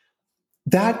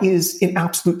 That is, in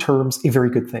absolute terms, a very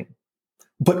good thing.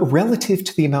 But relative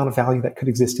to the amount of value that could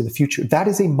exist in the future, that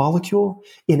is a molecule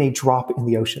in a drop in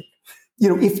the ocean.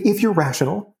 If you're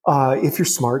rational, if you're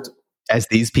smart. As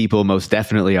these people most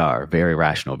definitely are, very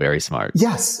rational, very smart.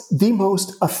 Yes, the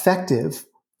most effective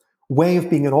way of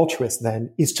being an altruist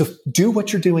then is to do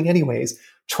what you're doing anyways.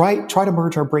 Try to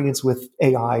merge our brains with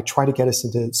AI, try to get us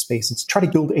into space, and try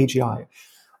to build AGI.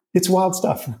 It's wild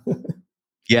stuff.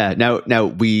 Yeah. Now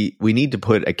we need to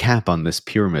put a cap on this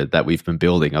pyramid that we've been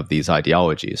building of these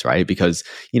ideologies, right? Because,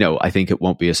 I think it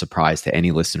won't be a surprise to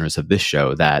any listeners of this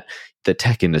show that the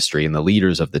tech industry and the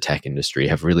leaders of the tech industry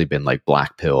have really been like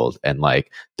black-pilled, and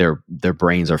like their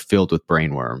brains are filled with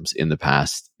brainworms in the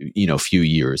past, few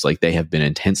years. Like they have been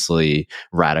intensely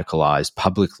radicalized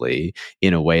publicly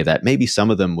in a way that maybe some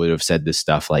of them would have said this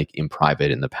stuff like in private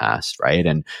in the past, right?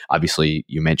 And obviously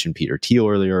you mentioned Peter Thiel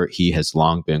earlier. He has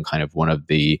long been kind of one of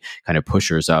the kind of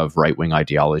pushers of right-wing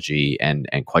ideology and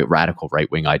quite radical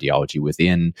right-wing ideology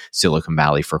within Silicon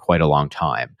Valley for quite a long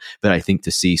time. But I think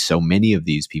to see so many of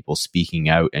these people speaking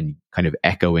out and kind of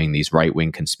echoing these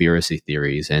right-wing conspiracy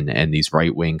theories and these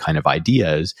right-wing kind of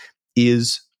ideas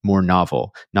is more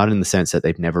novel, not in the sense that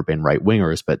they've never been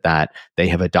right-wingers, but that they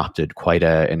have adopted quite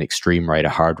an extreme right, a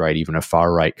hard right, even a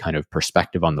far right kind of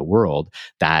perspective on the world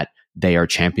that they are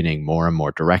championing more and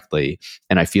more directly.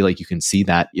 And I feel like you can see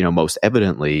that, most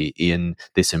evidently in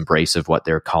this embrace of what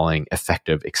they're calling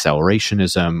effective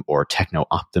accelerationism or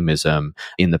techno-optimism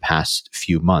in the past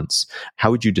few months. How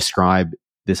would you describe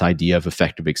this idea of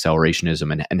effective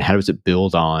accelerationism, and how does it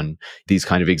build on these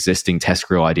kind of existing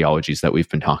TESCREAL ideologies that we've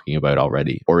been talking about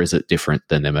already? Or is it different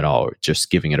than them at all, or just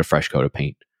giving it a fresh coat of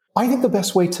paint? I think the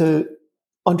best way to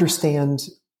understand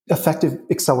effective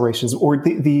accelerations, or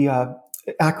the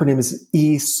acronym is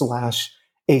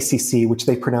E/ACC, which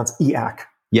they pronounce EAC.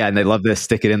 Yeah, and they love to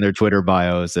stick it in their Twitter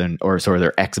bios or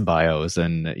their X bios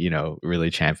and, really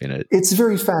champion it. It's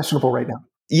very fashionable right now.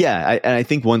 Yeah, I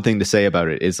think one thing to say about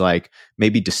it is like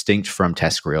maybe distinct from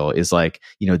TESCREAL is like,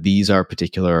 these are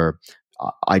particular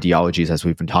ideologies, as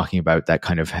we've been talking about, that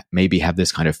kind of maybe have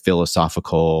this kind of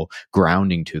philosophical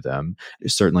grounding to them.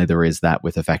 Certainly there is that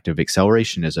with effective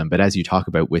accelerationism. But as you talk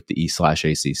about with the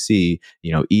E/ACC,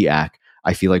 EAC,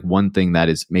 I feel like one thing that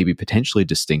is maybe potentially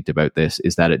distinct about this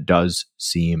is that it does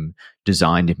seem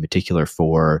designed in particular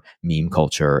for meme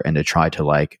culture and to try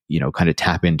to kind of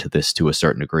tap into this to a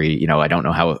certain degree. I don't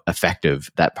know how effective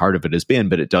that part of it has been,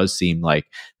 but it does seem like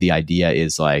the idea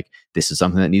is this is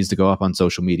something that needs to go up on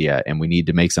social media, and we need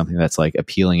to make something that's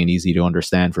appealing and easy to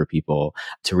understand for people,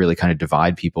 to really kind of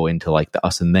divide people into the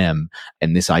us and them.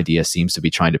 And this idea seems to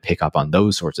be trying to pick up on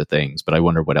those sorts of things. But I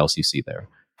wonder what else you see there.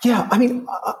 Yeah, I mean,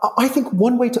 I think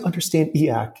one way to understand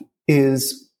EAC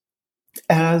is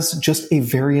as just a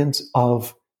variant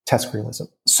of test realism.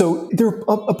 So there are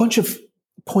a bunch of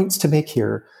points to make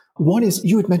here. One is,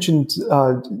 you had mentioned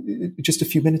just a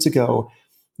few minutes ago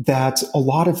that a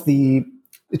lot of the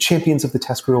champions of the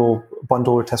test real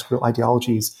bundle or test real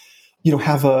ideologies,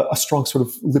 have a strong sort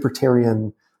of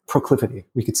libertarian proclivity,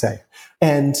 we could say.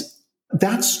 And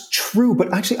that's true,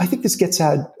 but actually I think this gets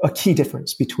at a key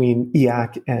difference between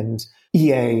EAC and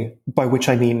EA, by which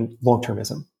I mean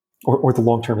long-termism or the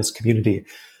long-termist community,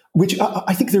 which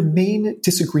I think their main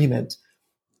disagreement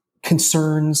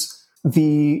concerns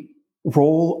the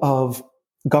role of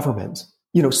government.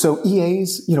 So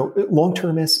EAs,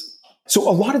 long-termists. So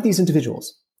a lot of these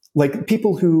individuals, like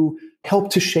people who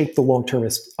help to shape the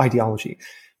long-termist ideology,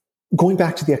 going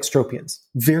back to the extropians,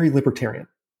 very libertarian.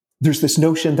 There's this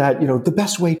notion that, the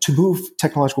best way to move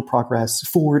technological progress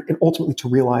forward and ultimately to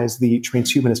realize the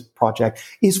transhumanist project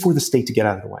is for the state to get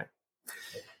out of the way.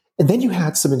 And then you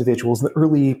had some individuals in the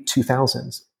early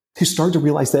 2000s who started to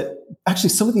realize that actually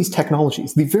some of these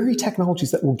technologies, the very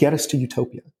technologies that will get us to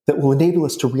utopia, that will enable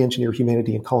us to re-engineer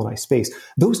humanity and colonize space,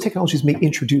 those technologies may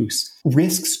introduce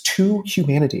risks to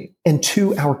humanity and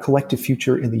to our collective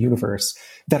future in the universe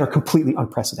that are completely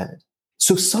unprecedented.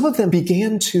 So some of them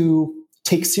began to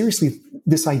take seriously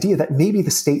this idea that maybe the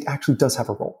state actually does have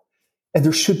a role and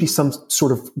there should be some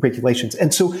sort of regulations.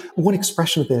 And so one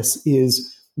expression of this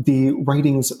is the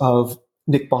writings of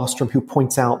Nick Bostrom, who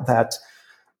points out that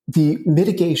the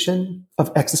mitigation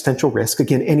of existential risk,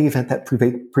 again, any event that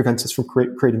prevents us from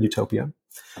creating utopia,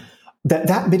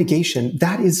 that mitigation,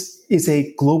 that is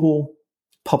a global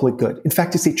public good. In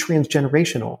fact, it's a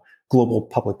transgenerational global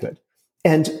public good.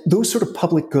 And those sort of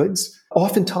public goods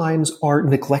oftentimes are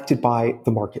neglected by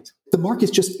the market. The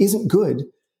market just isn't good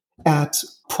at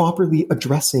properly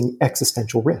addressing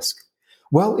existential risk.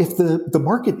 Well, if the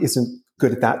market isn't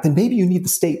good at that, then maybe you need the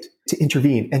state to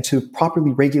intervene and to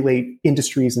properly regulate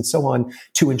industries and so on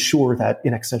to ensure that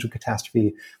an existential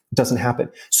catastrophe doesn't happen.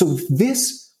 So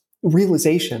this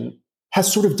realization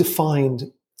has sort of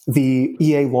defined the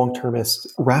EA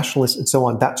long-termist, rationalist, and so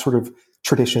on, that sort of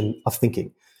tradition of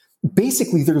thinking.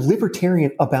 Basically, they're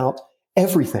libertarian about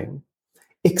everything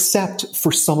except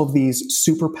for some of these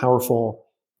super powerful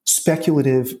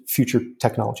speculative future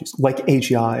technologies like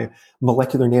AGI.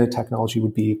 Molecular nanotechnology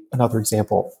would be another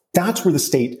example. That's where the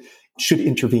state should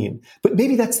intervene. But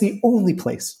maybe that's the only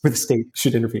place where the state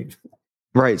should intervene.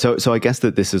 Right. So I guess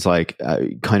that this is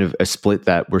kind of a split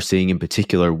that we're seeing in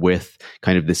particular with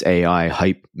kind of this AI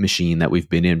hype machine that we've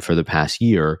been in for the past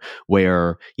year,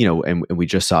 where, and we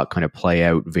just saw it kind of play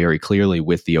out very clearly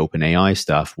with the OpenAI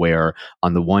stuff, where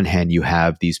on the one hand, you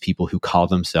have these people who call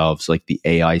themselves the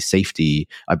AI safety,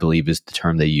 I believe is the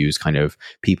term they use, kind of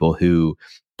people who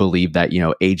believe that,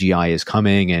 AGI is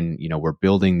coming and, we're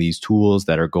building these tools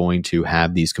that are going to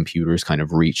have these computers kind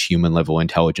of reach human level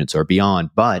intelligence or beyond.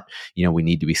 But, we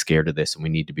need to be scared of this and we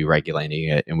need to be regulating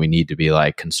it and we need to be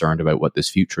concerned about what this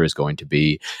future is going to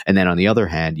be. And then on the other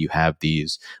hand, you have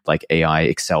these AI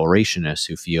accelerationists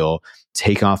who feel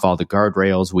take off all the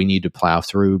guardrails. We need to plow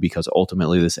through because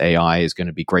ultimately this AI is going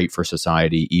to be great for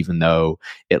society, even though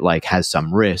it has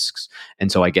some risks.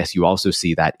 And so I guess you also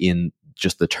see that in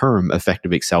just the term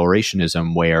effective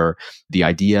accelerationism, where the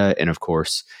idea, and of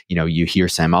course, you hear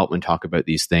Sam Altman talk about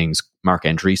these things. Mark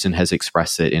Andreessen has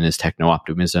expressed it in his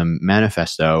techno-optimism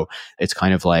manifesto. It's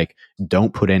kind of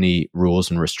don't put any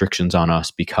rules and restrictions on us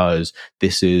because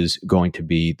this is going to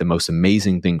be the most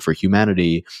amazing thing for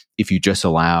humanity if you just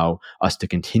allow us to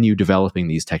continue developing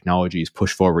these technologies,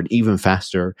 push forward even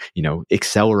faster,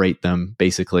 accelerate them,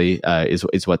 basically,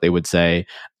 is what they would say.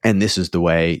 And this is the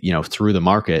way, through the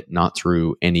market, not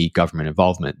through any government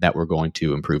involvement, that we're going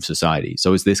to improve society.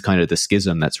 So is this kind of the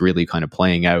schism that's really kind of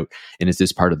playing out? And is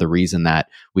this part of the reason that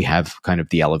we have kind of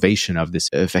the elevation of this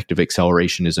effective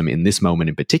accelerationism in this moment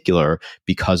in particular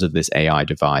because of this AI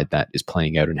divide that is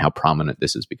playing out and how prominent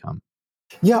this has become?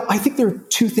 Yeah, I think there are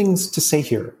two things to say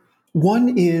here.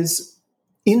 One is,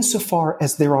 insofar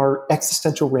as there are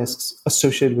existential risks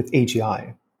associated with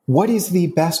AGI, what is the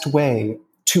best way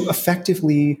to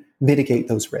effectively mitigate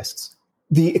those risks?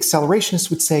 The accelerationists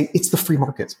would say it's the free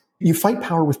market. You fight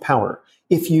power with power.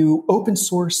 if you open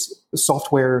source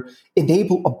software,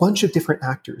 enable a bunch of different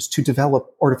actors to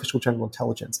develop artificial general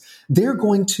intelligence, they're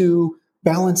going to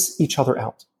balance each other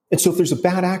out. And so if there's a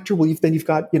bad actor, well, then you've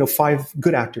got, 5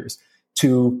 good actors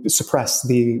to suppress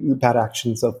the bad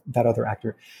actions of that other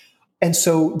actor. And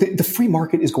so the free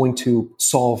market is going to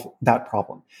solve that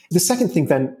problem. The second thing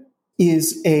then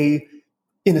is an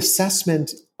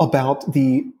assessment about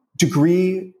the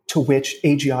degree to which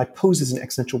AGI poses an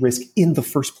existential risk in the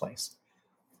first place.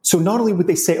 So not only would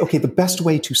they say, okay, the best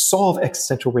way to solve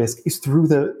existential risk is through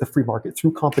the free market,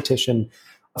 through competition,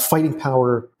 fighting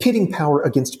power, pitting power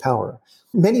against power.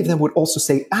 Many of them would also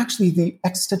say, actually, the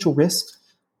existential risks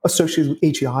associated with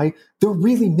AGI, they're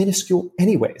really minuscule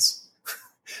anyways.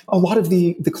 A lot of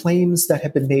the claims that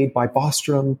have been made by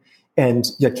Bostrom and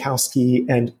Yudkowsky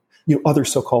and other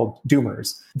so-called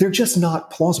doomers, they're just not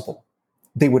plausible,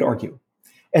 they would argue.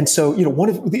 And so, one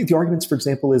of the arguments, for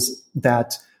example, is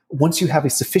that once you have a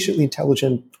sufficiently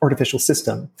intelligent artificial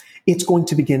system, it's going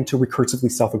to begin to recursively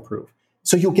self-improve.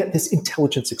 So you'll get this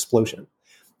intelligence explosion.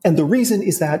 And the reason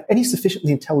is that any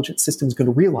sufficiently intelligent system is going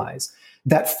to realize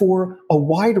that for a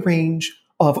wide range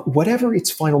of whatever its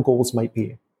final goals might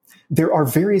be, there are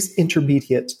various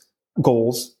intermediate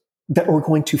goals that are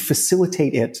going to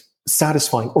facilitate it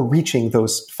satisfying or reaching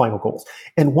those final goals.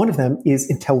 And one of them is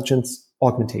intelligence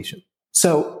augmentation.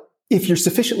 So if you're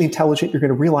sufficiently intelligent, you're going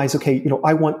to realize, okay,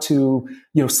 I want to,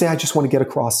 say I just want to get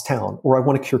across town, or I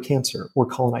want to cure cancer or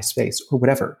colonize space or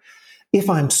whatever. If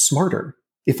I'm smarter,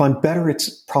 if I'm better at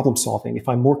problem solving, if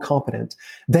I'm more competent,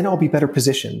 then I'll be better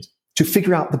positioned to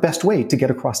figure out the best way to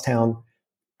get across town,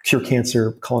 cure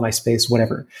cancer, colonize space,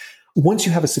 whatever. Once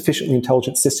you have a sufficiently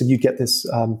intelligent system, you get this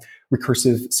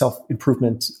recursive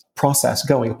self-improvement process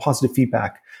going, a positive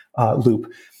feedback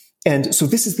loop. And so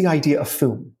this is the idea of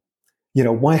FOOM.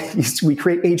 We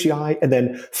create AGI, and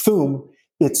then FOOM,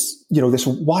 it's, this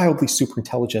wildly super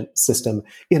intelligent system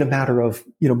in a matter of,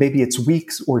 maybe it's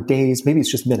weeks or days, maybe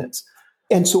it's just minutes.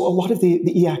 And so a lot of the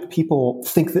EAC people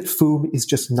think that FOOM is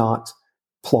just not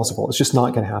plausible. It's just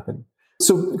not going to happen.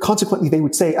 So consequently, they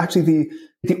would say, actually,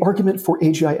 the argument for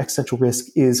AGI existential risk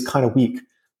is kind of weak,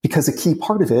 because a key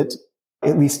part of it,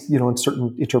 at least, in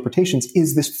certain interpretations,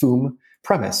 is this FOOM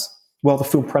premise. Well, the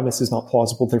FOOM premise is not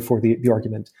plausible, therefore the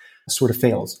argument sort of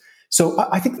fails. So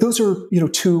I think those are,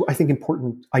 two, I think,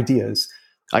 important ideas.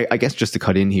 I guess just to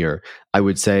cut in here, I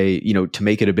would say, to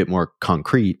make it a bit more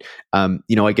concrete,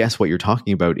 I guess what you're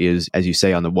talking about is, as you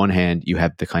say, on the one hand, you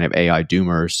have the kind of AI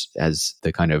doomers, as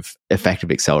the kind of effective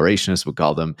accelerationists would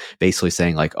call them, basically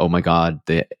saying like, oh my God,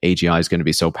 the AGI is going to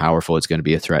be so powerful, it's going to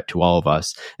be a threat to all of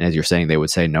us. And as you're saying, they would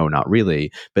say, no, not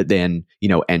really. But then,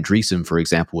 Andreessen, for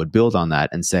example, would build on that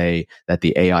and say that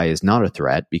the AI is not a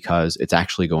threat because it's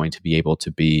actually going to be able to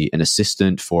be an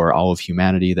assistant for all of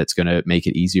humanity that's going to make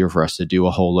it easier for us to do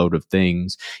a whole load of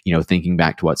things, thinking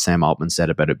back to what Sam Altman said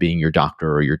about it being your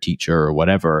doctor or your teacher or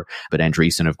whatever. But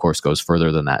Andreessen, of course, goes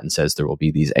further than that and says there will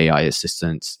be these AI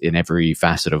assistants in every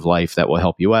facet of life that will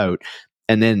help you out.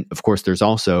 And then, of course, there's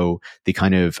also the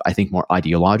kind of, I think, more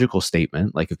ideological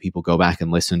statement. Like if people go back and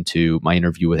listen to my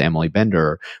interview with Emily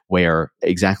Bender, where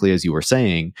exactly as you were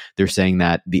saying, they're saying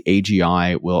that the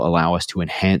AGI will allow us to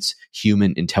enhance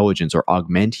human intelligence or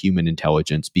augment human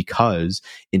intelligence, because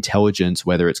intelligence,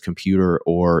 whether it's computer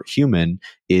or human,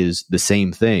 is the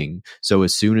same thing. So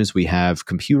as soon as we have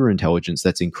computer intelligence,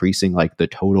 that's increasing like the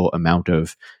total amount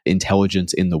of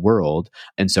intelligence in the world.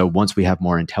 And so once we have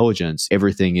more intelligence,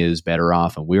 everything is better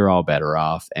off and we're all better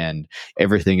off. And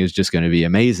everything is just going to be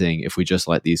amazing if we just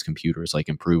let these computers like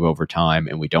improve over time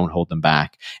and we don't hold them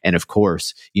back. And of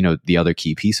course, the other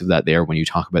key piece of that there, when you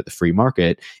talk about the free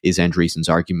market, is Andreessen's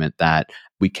argument that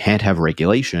we can't have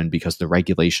regulation because the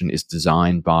regulation is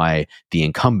designed by the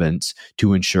incumbents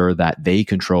to ensure that they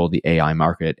control the AI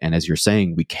market. And as you're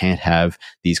saying, we can't have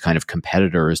these kind of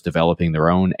competitors developing their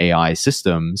own AI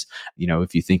systems.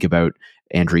 If you think about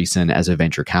Andreessen as a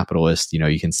venture capitalist,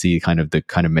 you can see the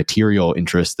kind of material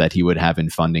interest that he would have in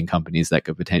funding companies that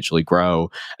could potentially grow,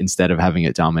 instead of having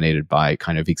it dominated by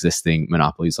kind of existing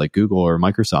monopolies like Google or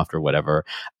Microsoft or whatever.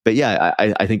 But yeah,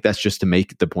 I think that's just to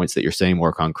make the points that you're saying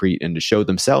more concrete and to show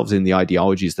themselves in the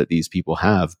ideologies that these people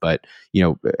have. But,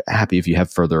 happy if you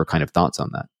have further kind of thoughts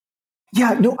on that.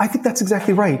 Yeah, no, I think that's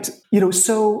exactly right.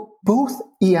 So both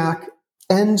EAC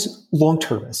and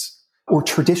long-termists, or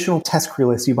traditional test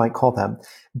realists, you might call them,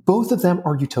 both of them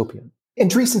are utopian.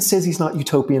 Andreessen says he's not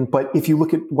utopian, but if you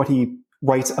look at what he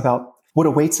writes about what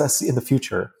awaits us in the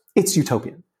future, it's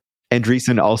utopian.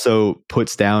 Andreessen also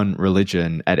puts down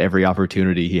religion at every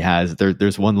opportunity he has.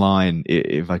 There's one line,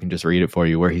 if I can just read it for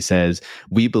you, where he says,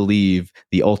 "We believe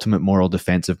the ultimate moral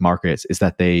defense of markets is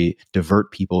that they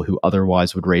divert people who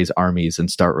otherwise would raise armies and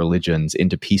start religions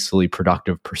into peacefully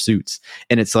productive pursuits."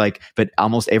 And it's like, but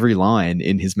almost every line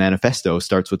in his manifesto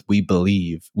starts with we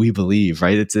believe,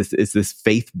 right? It's this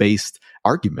faith-based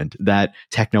argument that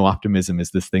techno-optimism is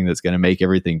this thing that's going to make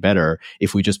everything better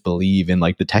if we just believe in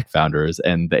like the tech founders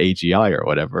and the AGI or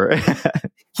whatever.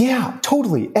 Yeah,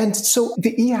 totally. And so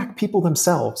the EAC people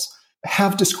themselves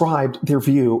have described their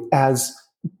view as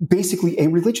basically a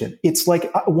religion. It's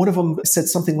like one of them said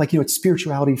something like, it's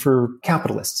spirituality for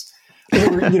capitalists.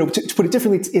 Or, to put it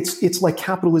differently, it's like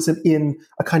capitalism in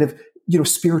a kind of,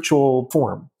 spiritual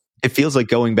form. It feels like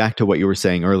going back to what you were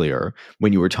saying earlier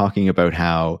when you were talking about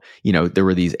how, there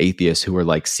were these atheists who were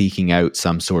like seeking out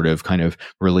some sort of kind of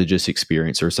religious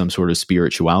experience or some sort of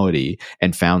spirituality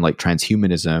and found like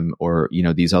transhumanism or,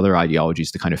 these other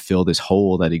ideologies to kind of fill this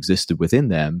hole that existed within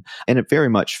them. And it very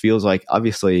much feels like,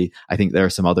 obviously, I think there are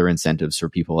some other incentives for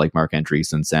people like Mark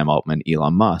Andreessen, Sam Altman,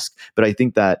 Elon Musk. But I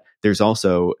think that there's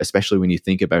also, especially when you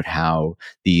think about how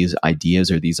these ideas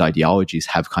or these ideologies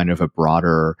have kind of a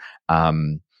broader,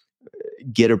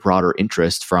 get a broader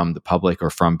interest from the public or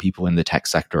from people in the tech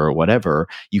sector or whatever,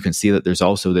 you can see that there's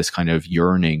also this kind of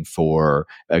yearning for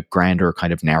a grander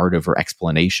kind of narrative or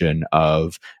explanation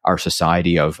of our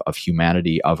society, of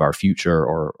humanity, of our future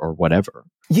or whatever.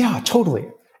 Yeah, totally.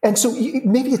 And so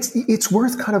maybe it's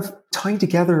worth kind of tying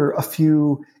together a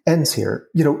few ends here.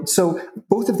 So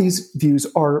both of these views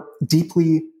are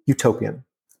deeply utopian,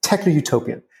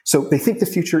 techno-utopian. So they think the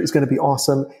future is going to be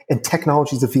awesome and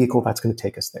technology is the vehicle that's going to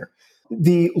take us there.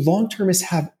 The long-termists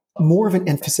have more of an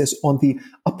emphasis on the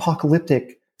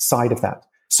apocalyptic side of that.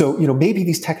 So, maybe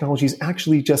these technologies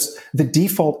actually just the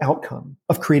default outcome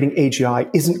of creating AGI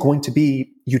isn't going to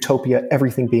be utopia,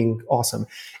 everything being awesome.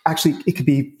 Actually, it could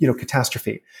be,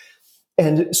 catastrophe.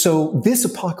 And so this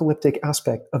apocalyptic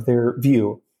aspect of their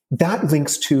view, that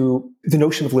links to the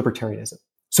notion of libertarianism.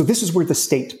 So this is where the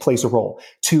state plays a role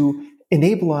to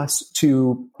enable us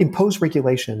to impose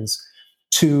regulations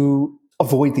to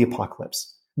avoid the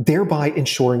apocalypse, thereby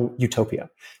ensuring utopia.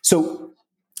 So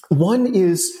one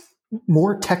is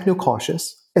more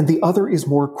techno-cautious, and the other is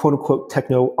more quote-unquote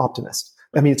techno-optimist.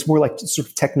 I mean, it's more like sort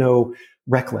of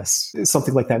techno-reckless,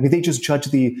 something like that. I mean, they just judge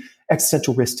the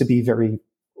existential risk to be very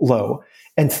low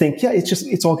and think, yeah,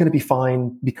 it's all going to be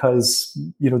fine because,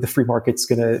 the free market's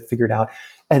going to figure it out.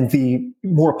 And the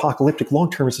more apocalyptic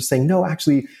long-termists are saying, no,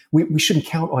 actually, we shouldn't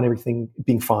count on everything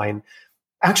being fine.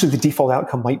 Actually, the default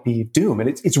outcome might be doom. And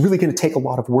it's really going to take a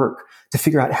lot of work to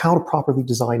figure out how to properly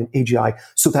design an AGI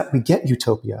so that we get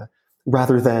utopia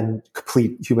rather than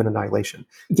complete human annihilation.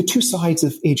 The two sides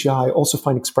of AGI also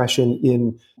find expression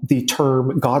in the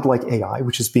term godlike AI,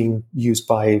 which is being used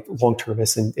by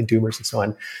long-termists and doomers and so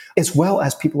on, as well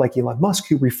as people like Elon Musk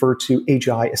who refer to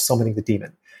AGI as summoning the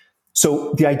demon.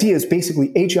 So the idea is basically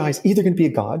AGI is either going to be a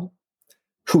god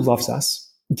who loves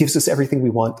us, gives us everything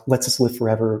we want, lets us live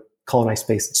forever, colonize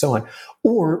space, and so on,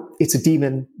 or it's a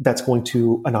demon that's going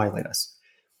to annihilate us.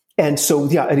 And so,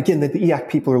 yeah, and again, the EAC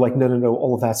people are like, no,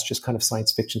 all of that's just kind of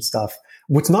science fiction stuff.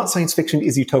 What's not science fiction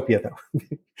is utopia,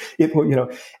 though.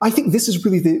 I think this is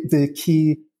really the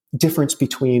key difference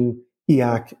between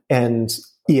EAC and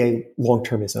EA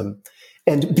long-termism.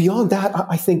 And beyond that,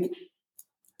 I think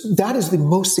that is the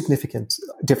most significant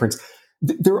difference.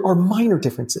 There are minor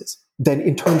differences then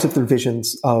in terms of their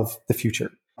visions of the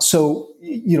future. So,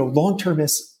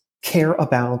 long-termists care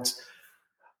about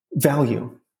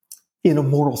value in a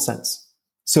moral sense.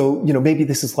 So, maybe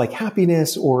this is like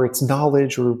happiness or it's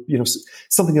knowledge or,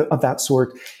 something of that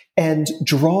sort. And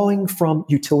drawing from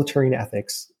utilitarian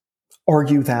ethics,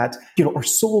 argue that, our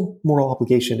sole moral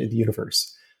obligation in the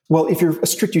universe. Well, if you're a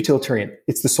strict utilitarian,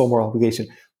 it's the sole moral obligation.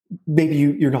 Maybe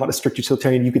you're not a strict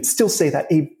utilitarian. You could still say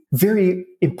that a very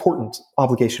important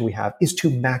obligation we have is to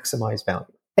maximize value.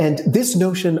 And this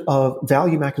notion of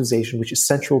value maximization, which is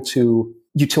central to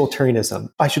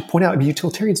utilitarianism, I should point out,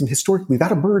 utilitarianism historically,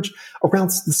 that emerged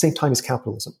around the same time as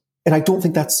capitalism. And I don't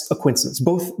think that's a coincidence.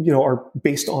 Both, are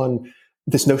based on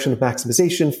this notion of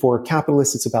maximization. For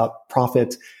capitalists, it's about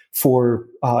profit. For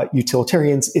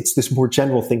utilitarians, it's this more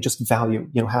general thing, just value,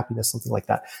 happiness, something like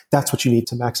that. That's what you need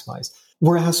to maximize.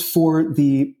 Whereas for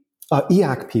the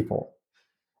EAC people,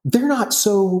 they're not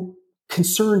so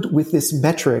concerned with this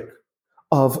metric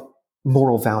of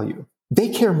moral value. They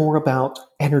care more about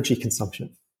energy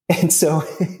consumption. And so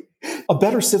a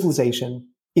better civilization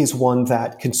is one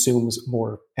that consumes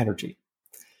more energy.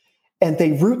 And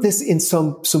they root this in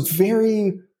some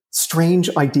very strange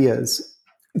ideas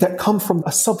that come from a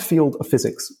subfield of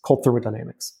physics called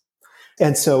thermodynamics.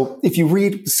 And so if you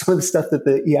read some of the stuff that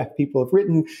the EAC people have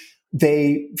written,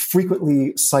 they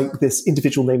frequently cite this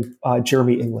individual named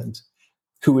Jeremy England,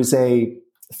 who is a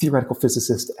theoretical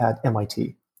physicist at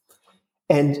MIT.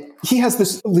 And he has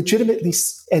this legitimately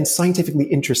and scientifically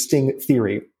interesting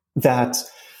theory that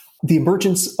the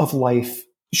emergence of life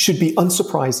should be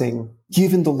unsurprising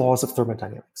given the laws of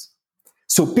thermodynamics.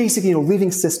 So basically,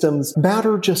 living systems,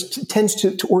 matter just tends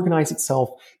to organize itself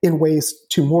in ways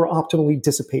to more optimally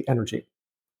dissipate energy.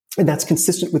 And that's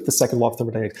consistent with the second law of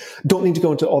thermodynamics. Don't need to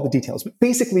go into all the details, but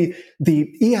basically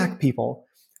the EAC people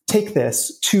take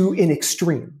this to an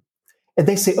extreme. And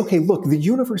they say, okay, look, the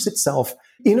universe itself,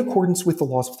 in accordance with the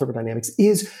laws of thermodynamics,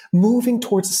 is moving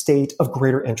towards a state of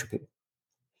greater entropy.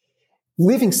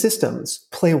 Living systems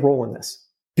play a role in this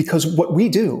because what we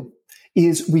do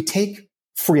is we take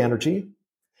free energy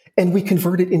and we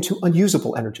convert it into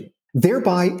unusable energy,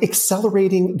 thereby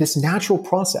accelerating this natural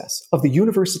process of the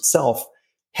universe itself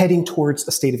heading towards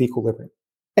a state of equilibrium.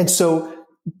 And so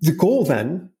the goal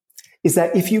then is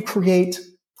that if you create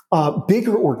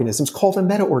bigger organisms, call them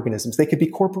meta-organisms, they could be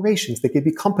corporations, they could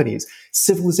be companies,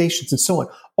 civilizations, and so on.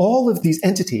 All of these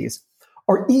entities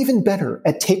are even better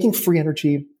at taking free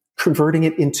energy, converting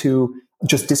it into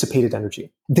just dissipated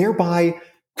energy, thereby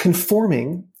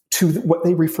conforming to what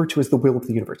they refer to as the will of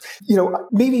the universe.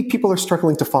 Maybe people are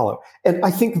struggling to follow. And I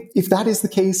think if that is the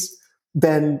case,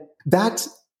 then that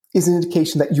is an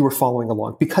indication that you are following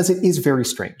along because it is very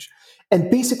strange.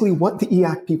 And basically what the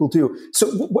EAC people do,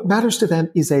 so what matters to them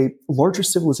is a larger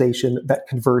civilization that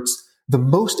converts the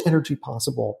most energy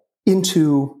possible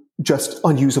into just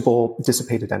unusable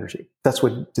dissipated energy. That's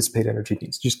what dissipated energy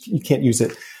means. You can't use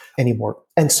it anymore.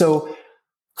 And so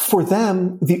for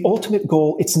them, the ultimate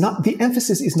goal, the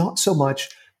emphasis is not so much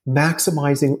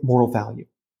maximizing moral value.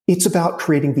 It's about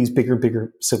creating these bigger and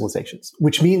bigger civilizations,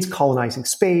 which means colonizing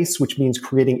space, which means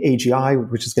creating AGI,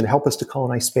 which is going to help us to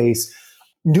colonize space,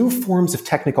 new forms of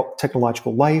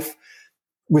technological life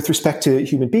with respect to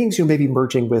human beings, maybe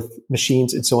merging with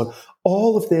machines and so on.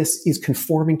 All of this is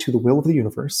conforming to the will of the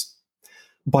universe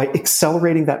by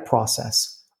accelerating that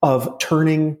process of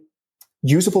turning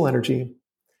usable energy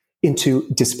into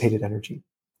dissipated energy,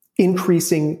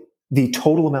 increasing the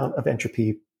total amount of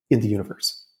entropy in the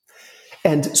universe.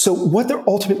 And so what they're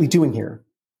ultimately doing here,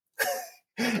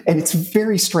 and it's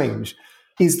very strange,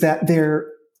 is that they're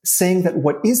saying that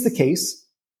what is the case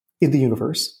in the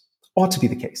universe ought to be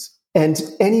the case. And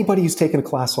anybody who's taken a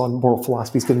class on moral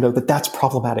philosophy is going to know that that's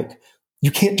problematic.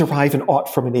 You can't derive an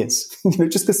ought from an is.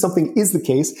 Just because something is the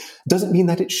case doesn't mean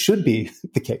that it should be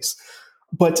the case.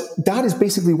 But that is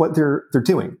basically what they're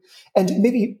doing. And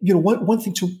maybe, one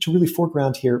thing to really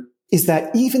foreground here is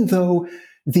that even though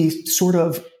the sort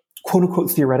of quote unquote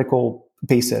theoretical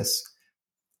basis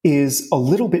is a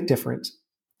little bit different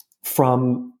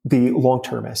from the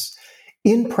long-termists,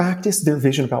 in practice, their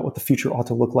vision about what the future ought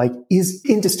to look like is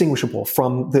indistinguishable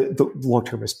from the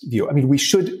long-termist view. I mean, we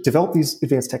should develop these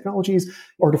advanced technologies,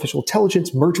 artificial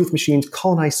intelligence, merge with machines,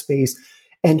 colonize space,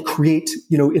 and create,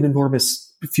 an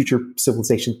enormous future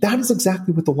civilization. That is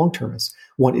exactly what the long-termists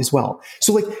want as well.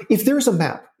 So if there's a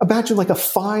map, imagine a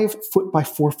 5-foot by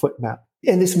 4-foot map.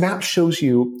 And this map shows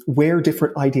you where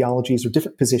different ideologies or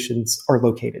different positions are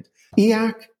located.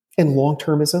 EAC and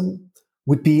long-termism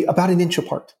would be about an inch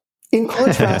apart. In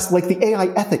contrast, the AI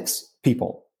ethics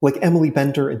people, like Émile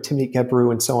Bender and Timnit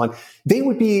Gebru and so on, they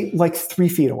would be 3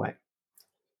 feet away.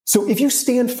 So if you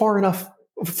stand far enough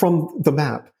from the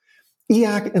map,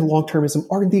 EAC and long-termism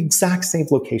are in the exact same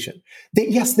location. They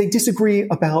disagree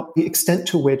about the extent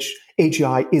to which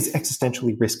AGI is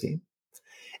existentially risky.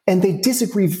 And they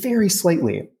disagree very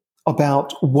slightly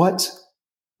about what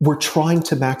we're trying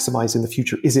to maximize in the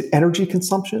future. Is it energy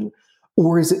consumption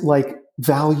or is it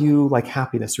value,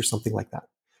 happiness or something like that?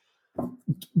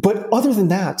 But other than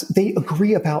that, they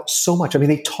agree about so much. I mean,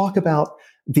 they talk about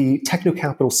the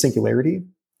techno-capital singularity.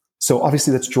 So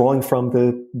obviously that's drawing from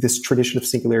this tradition of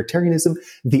singularitarianism,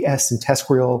 the S in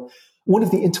TESCREAL. One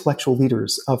of the intellectual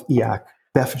leaders of EAC,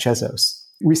 Beff Bezos,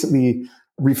 recently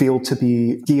revealed to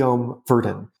be Guillaume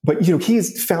Verdun. But,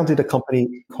 he's founded a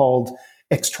company called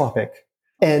Extropic.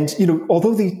 And,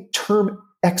 although the term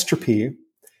extropy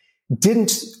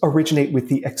didn't originate with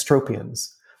the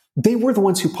extropians, they were the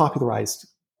ones who popularized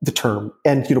the term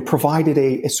and, provided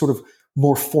a sort of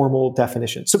more formal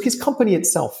definition. So his company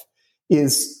itself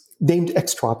is named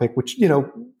Extropic, which,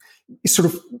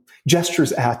 sort of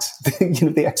gestures at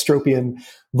the extropian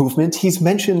movement. He's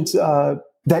mentioned that,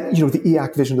 the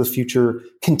EAC vision of the future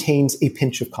contains a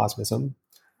pinch of cosmism,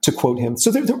 to quote him. So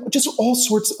there are just all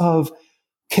sorts of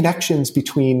connections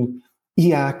between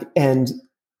EAC and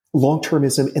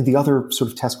long-termism and the other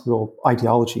sort of TESCREAL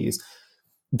ideologies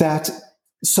that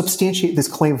substantiate this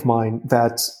claim of mine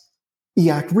that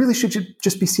EAC really should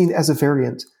just be seen as a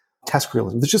variant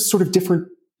TESCREAlism. There's just sort of different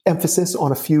emphasis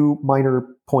on a few minor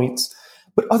points,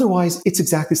 but otherwise it's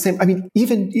exactly the same. I mean,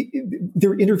 even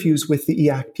there are interviews with the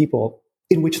EAC people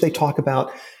in which they talk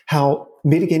about how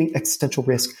mitigating existential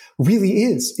risk really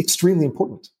is extremely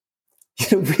important.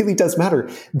 It really does matter.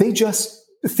 They just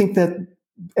think that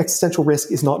existential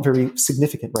risk is not very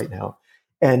significant right now,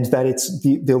 and that it's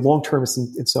the long-termists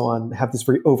and so on have this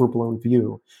very overblown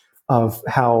view of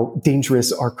how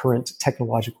dangerous our current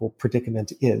technological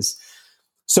predicament is.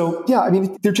 So, yeah, I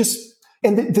mean, they're just,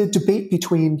 and the debate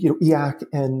between, EAC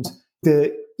and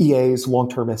the EAs,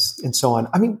 long-termists, and so on,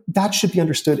 I mean, that should be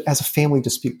understood as a family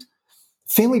dispute.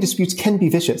 Family disputes can be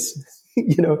vicious,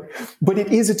 but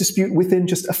it is a dispute within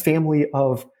just a family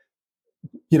of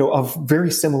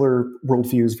very similar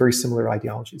worldviews, very similar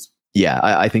ideologies. Yeah,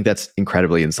 I think that's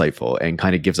incredibly insightful and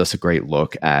kind of gives us a great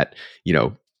look at,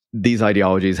 these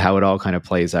ideologies, how it all kind of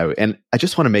plays out. And I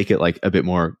just want to make it like a bit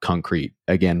more concrete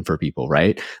again for people,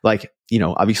 right? Like,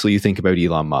 obviously you think about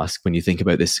Elon Musk when you think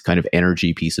about this kind of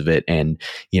energy piece of it and,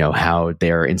 how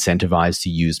they're incentivized to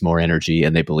use more energy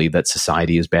and they believe that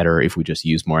society is better if we just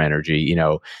use more energy.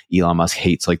 Elon Musk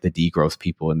hates like the degrowth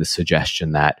people and the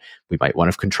suggestion that we might want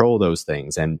to control those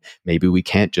things. And maybe we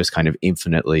can't just kind of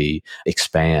infinitely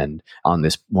expand on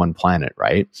this one planet,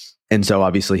 right? And so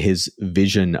obviously his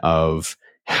vision of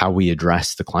how we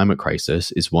address the climate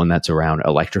crisis is one that's around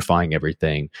electrifying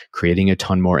everything, creating a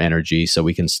ton more energy so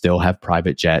we can still have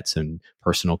private jets and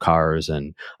personal cars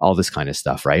and all this kind of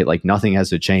stuff, right? Like nothing has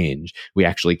to change. We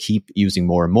actually keep using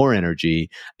more and more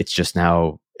energy. It's just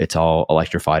now it's all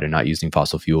electrified and not using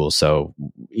fossil fuels. So,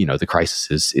 the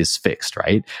crisis is fixed,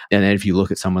 right? And then if you look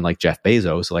at someone like Jeff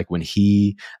Bezos, like when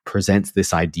he presents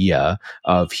this idea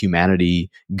of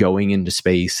humanity going into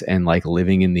space and like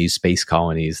living in these space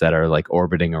colonies that are like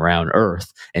orbiting around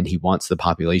Earth, and he wants the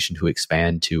population to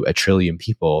expand to 1 trillion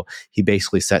people, he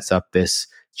basically sets up this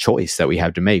choice that we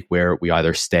have to make where we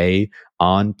either stay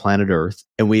on planet Earth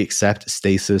and we accept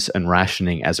stasis and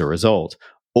rationing as a result,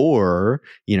 or,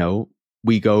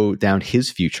 we go down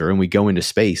his future and we go into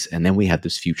space, and then we have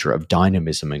this future of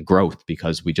dynamism and growth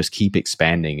because we just keep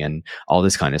expanding and all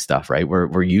this kind of stuff, right?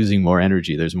 We're using more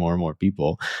energy. There's more and more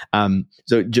people.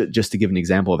 So just to give an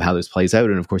example of how this plays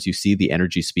out, and of course you see the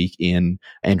energy speak in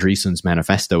Andreessen's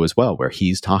manifesto as well, where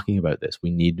he's talking about this. We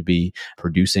need to be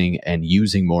producing and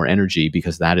using more energy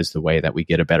because that is the way that we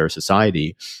get a better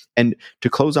society. And to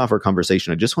close off our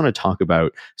conversation, I just want to talk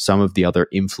about some of the other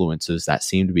influences that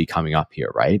seem to be coming up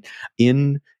here, right?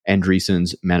 In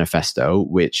Andreessen's manifesto,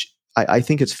 which I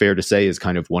think it's fair to say is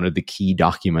kind of one of the key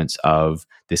documents of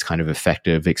this kind of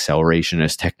effective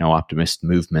accelerationist techno-optimist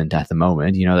movement at the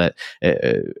moment, that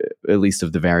at least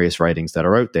of the various writings that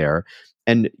are out there.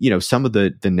 And, some of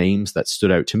the names that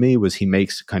stood out to me was he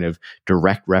makes kind of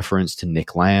direct reference to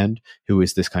Nick Land, who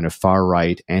is this kind of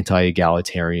far-right,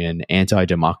 anti-egalitarian,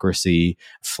 anti-democracy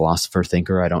philosopher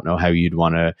thinker. I don't know how you'd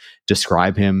want to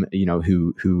describe him,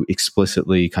 who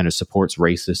explicitly kind of supports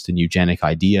racist and eugenic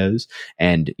ideas.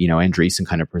 And, Andreessen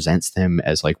kind of presents him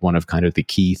as like one of kind of the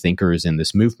key thinkers in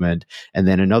this movement. And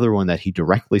then another one that he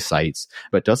directly cites,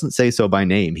 but doesn't say so by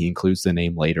name. He includes the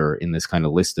name later in this kind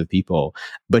of list of people,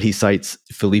 but he cites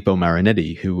Filippo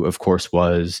Marinetti, who of course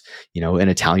was, an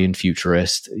Italian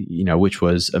futurist, which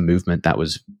was a movement that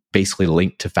was basically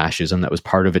linked to fascism, that was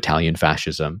part of Italian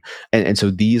fascism. And so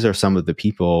these are some of the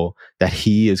people that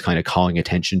he is kind of calling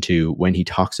attention to when he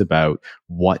talks about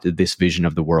what this vision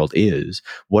of the world is.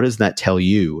 What does that tell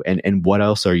you? And what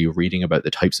else are you reading about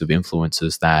the types of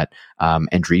influences that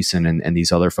Andreessen and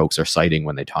these other folks are citing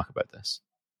when they talk about this?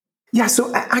 Yeah,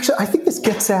 so actually, I think this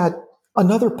gets at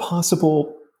another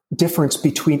possible difference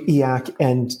between EAC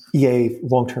and EA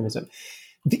long-termism.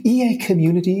 The EA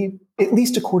community, at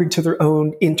least according to their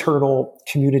own internal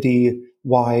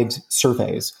community-wide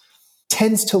surveys,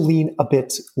 tends to lean a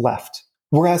bit left,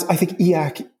 whereas I think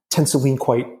EAC tends to lean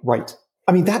quite right.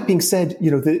 I mean, that being said,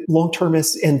 the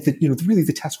long-termists and really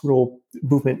the TESCREAL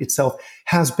movement itself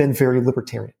has been very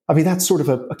libertarian. I mean, that's sort of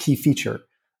a key feature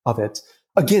of it.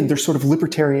 Again, they're sort of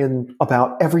libertarian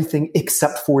about everything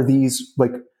except for these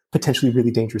like potentially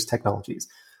really dangerous technologies.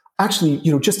 Actually,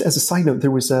 just as a side note,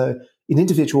 there was an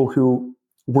individual who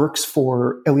works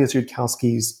for Eliezer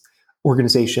Yudkowsky's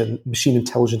organization, Machine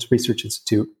Intelligence Research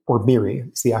Institute, or MIRI,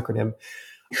 is the acronym,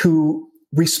 who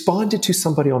responded to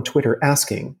somebody on Twitter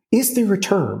asking, is there a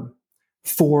term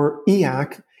for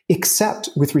EAC except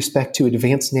with respect to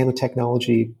advanced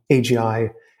nanotechnology,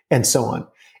 AGI, and so on?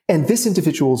 And this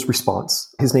individual's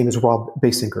response, his name is Rob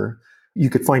Basinger, You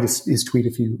could find his tweet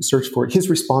if you search for it. His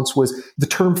response was the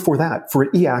term for that, for an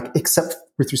EAC, except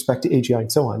with respect to AGI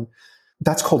and so on,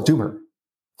 that's called doomer.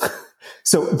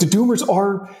 So the doomers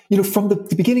are, from the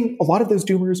beginning, a lot of those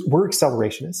doomers were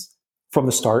accelerationists from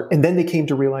the start. And then they came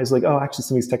to realize like, oh, actually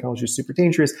some of these technologies are super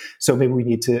dangerous. So maybe we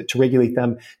need to regulate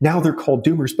them. Now they're called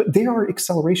doomers, but they are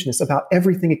accelerationists about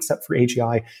everything except for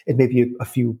AGI and maybe a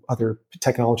few other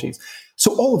technologies.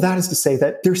 So all of that is to say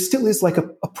that there still is like a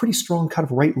pretty strong kind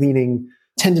of right-leaning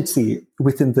tendency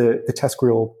within the test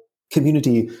grill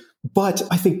community. But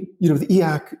I think, the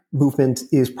EAC movement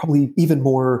is probably even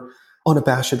more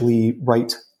unabashedly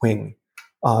right-wing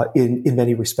in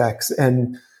many respects.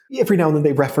 And every now and then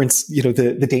they reference,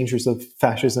 the dangers of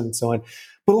fascism and so on.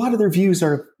 But a lot of their views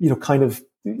are, kind of,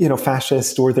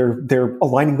 fascist, or they're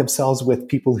aligning themselves with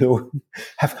people who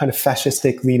have kind of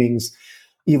fascistic leanings.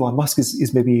 Elon Musk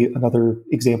is maybe another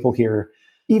example here.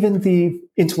 Even the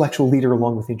intellectual leader,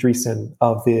 along with Andreessen,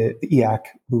 of the EAC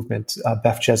movement,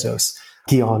 Beth Bezos,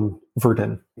 Guion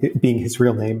Verdon being his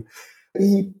real name,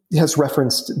 he has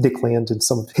referenced Nick Land in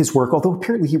some of his work, although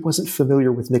apparently he wasn't familiar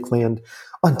with Nick Land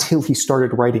until he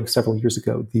started writing several years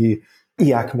ago, the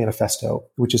EAC Manifesto,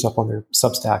 which is up on their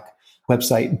Substack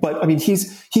website. But I mean,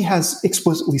 he has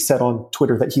explicitly said on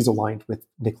Twitter that he's aligned with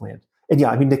Nick Land. And yeah,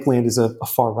 I mean, Nick Land is a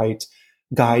far-right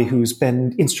guy who's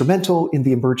been instrumental in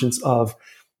the emergence of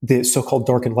the so-called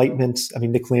Dark Enlightenment. I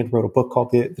mean, Nick Land wrote a book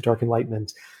called The Dark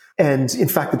Enlightenment. And in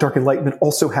fact, the Dark Enlightenment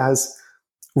also has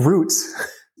roots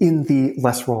in the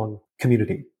less wrong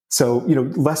community. So,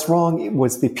 less wrong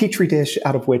was the petri dish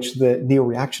out of which the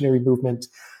neo-reactionary movement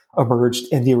emerged.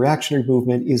 And the reactionary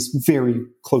movement is very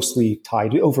closely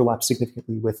tied. It overlaps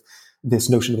significantly with this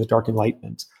notion of the Dark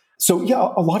Enlightenment. So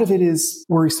yeah, a lot of it is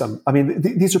worrisome. I mean,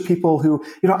 these are people who,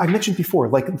 I mentioned before,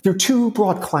 like there are two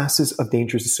broad classes of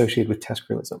dangers associated with test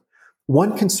realism.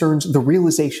 One concerns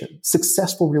the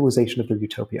successful realization of their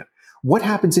utopia. What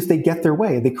happens if they get their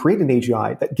way? They create an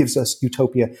AGI that gives us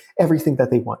utopia, everything that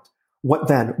they want. What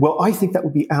then? Well, I think that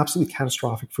would be absolutely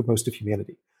catastrophic for most of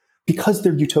humanity because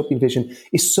their utopian vision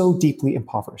is so deeply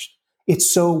impoverished.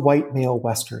 It's so white male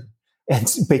Western and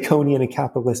Baconian and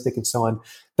capitalistic and so on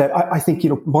that I think,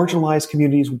 marginalized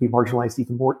communities will be marginalized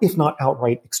even more, if not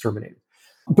outright exterminated.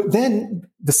 But then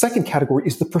the second category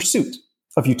is the pursuit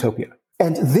of utopia.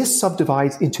 And this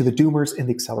subdivides into the doomers and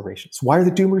the accelerations. Why are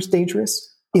the doomers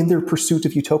dangerous in their pursuit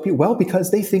of utopia? Well, because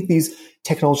they think these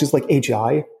technologies like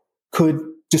AGI could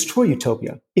destroy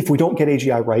utopia if we don't get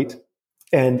AGI right.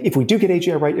 And if we do get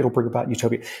AGI right, it'll bring about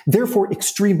utopia. Therefore,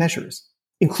 extreme measures,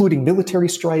 including military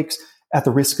strikes at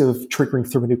the risk of triggering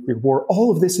thermonuclear war,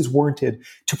 all of this is warranted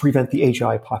to prevent the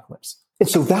AGI apocalypse. And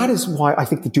so that is why I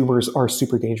think the doomers are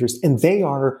super dangerous. And they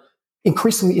are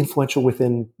increasingly influential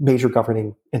within major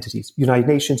governing entities, United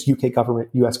Nations, UK government,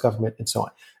 US government, and so on.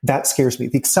 That scares me.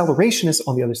 The accelerationists,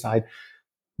 on the other side,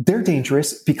 they're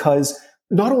dangerous because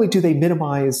not only do they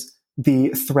minimize the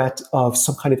threat of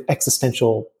some kind of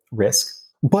existential risk,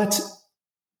 but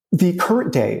the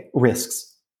current day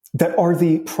risks that are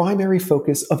the primary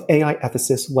focus of AI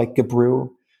ethicists like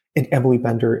Gebru and Emily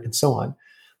Bender and so on,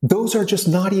 those are just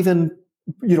not even,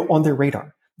 on their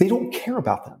radar. They don't care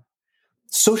about them.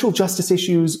 Social justice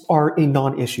issues are a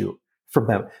non-issue for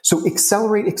them. So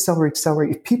accelerate.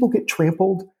 If people get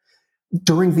trampled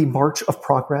during the march of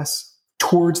progress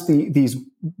towards these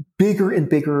bigger and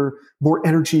bigger, more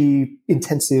energy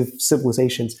intensive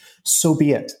civilizations, so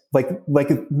be it. Like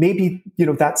maybe,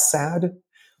 that's sad,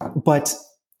 but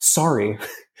sorry,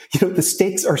 the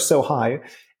stakes are so high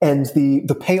and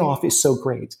the payoff is so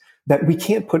great that we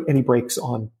can't put any brakes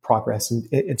on progress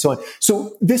and so on.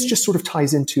 So this just sort of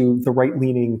ties into the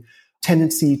right-leaning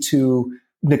tendency to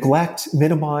neglect,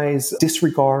 minimize,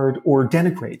 disregard, or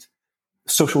denigrate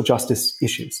social justice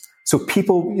issues. So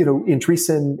people,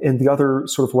 Andreessen and the other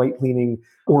sort of right-leaning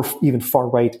or even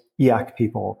far-right EAC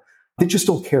people, they just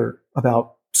don't care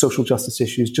about social justice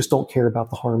issues, just don't care about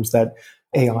the harms that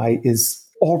AI is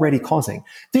already causing.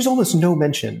 There's almost no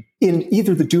mention in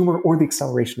either the doomer or the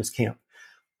accelerationist camp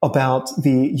about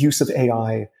the use of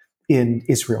AI in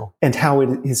Israel and how it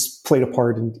is played a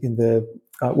part in the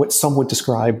what some would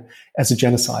describe as a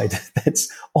genocide that's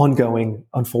ongoing,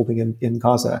 unfolding in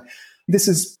Gaza. This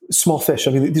is small fish.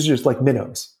 I mean, these are just like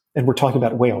minnows, and we're talking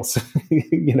about whales,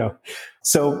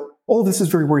 So all this is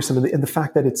very worrisome, and the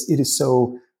fact that it is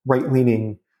so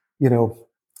right-leaning,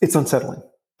 it's unsettling.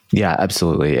 Yeah,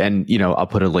 absolutely. And, I'll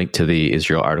put a link to the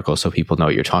Israel article so people know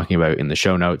what you're talking about in the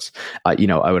show notes. I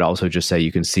would also just say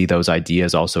you can see those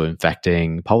ideas also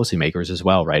infecting policymakers as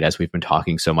well, right? As we've been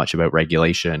talking so much about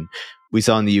regulation, We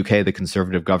saw in the UK, the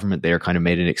Conservative government there kind of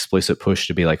made an explicit push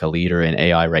to be like a leader in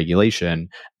AI regulation,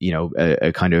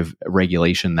 a kind of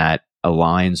regulation that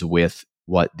aligns with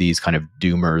what these kind of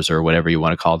doomers or whatever you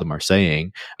want to call them are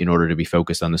saying in order to be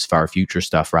focused on this far future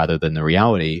stuff rather than the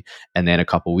reality. And then a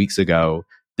couple of weeks ago,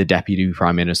 the deputy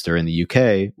prime minister in the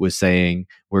UK was saying,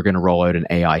 we're going to roll out an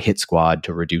AI hit squad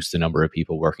to reduce the number of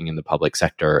people working in the public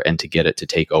sector and to get it to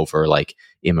take over like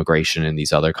immigration and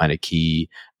these other kind of key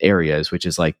areas, which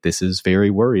is like, this is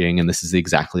very worrying. And this is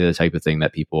exactly the type of thing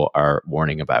that people are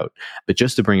warning about. But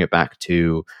just to bring it back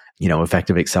to,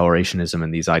 effective accelerationism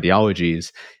and these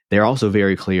ideologies, they're also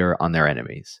very clear on their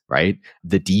enemies, right?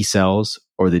 The decels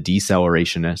or the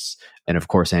decelerationist. And of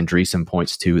course, Andreessen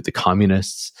points to the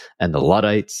communists and the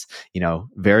Luddites,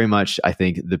 very much, I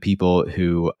think, the people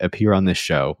who appear on this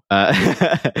show,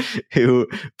 who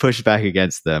push back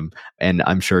against them. And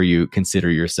I'm sure you consider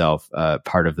yourself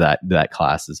part of that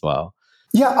class as well.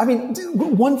 Yeah, I mean,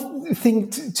 one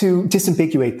thing to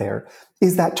disambiguate there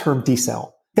is that term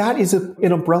decel. That is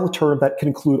an umbrella term that can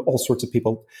include all sorts of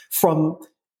people, from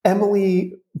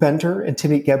Emily Bender and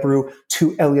Timmy Gebru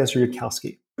to Eliezer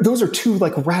Yudkowsky. Those are two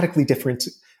like radically different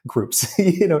groups,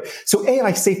 So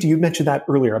AI safety, you mentioned that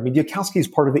earlier. I mean, Yudkowsky is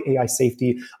part of the AI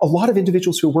safety. A lot of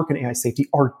individuals who work in AI safety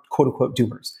are quote unquote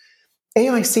doomers.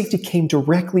 AI safety came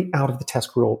directly out of the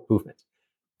test grill movement.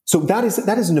 So that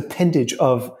is an appendage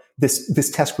of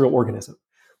this test grill organism.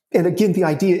 And again, the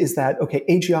idea is that, okay,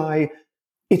 AGI,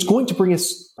 it's going to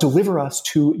deliver us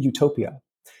to utopia,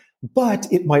 but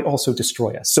it might also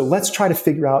destroy us. So let's try to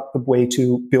figure out the way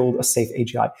to build a safe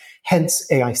AGI, hence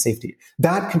AI safety.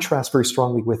 That contrasts very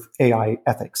strongly with AI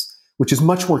ethics, which is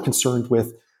much more concerned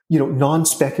with,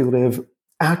 non-speculative,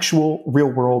 actual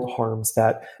real world harms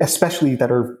that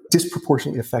are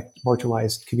disproportionately affect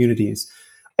marginalized communities.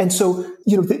 And so,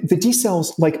 the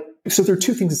decels, so there are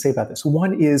two things to say about this.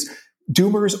 One is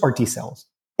doomers are decels.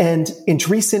 And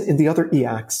Andreessen and the other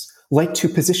EACs like to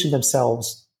position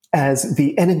themselves as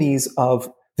the enemies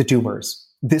of the doomers,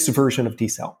 this version of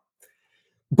decel.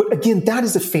 But again, that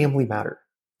is a family matter.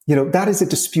 That is a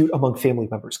dispute among family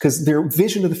members because their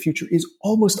vision of the future is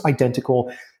almost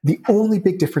identical. The only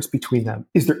big difference between them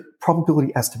is their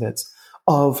probability estimates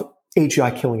of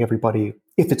AGI killing everybody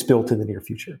if it's built in the near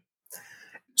future.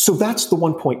 So that's the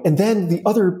one point. And then the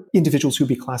other individuals who would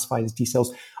be classified as decels,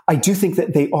 I do think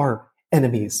that they are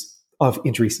enemies of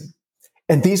Andreessen.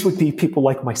 And these would be people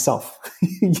like myself,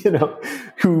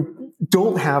 who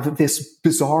don't have this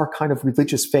bizarre kind of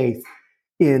religious faith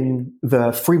in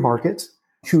the free market,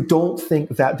 who don't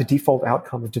think that the default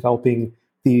outcome of developing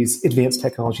these advanced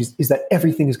technologies is that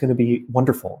everything is going to be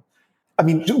wonderful. I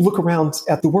mean, look around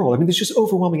at the world. I mean, there's just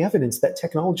overwhelming evidence that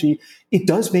technology, it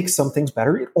does make some things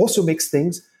better. It also makes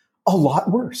things a lot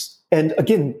worse. And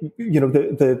again,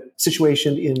 the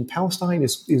situation in Palestine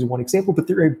is one example, but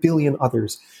there are a billion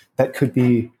others that could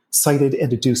be cited and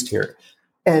deduced here.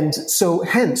 And so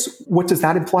hence, what does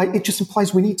that imply? It just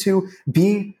implies we need to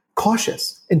be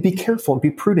cautious and be careful and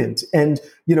be prudent and,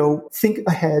 think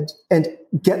ahead and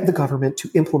get the government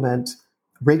to implement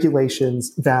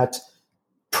regulations that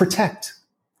protect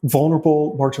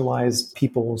vulnerable, marginalized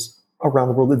peoples around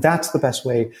the world. And that's the best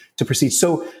way to proceed.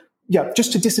 So yeah,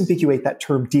 just to disambiguate that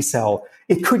term decel,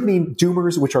 it could mean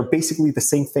doomers, which are basically the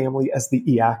same family as the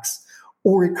EACs,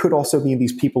 or it could also mean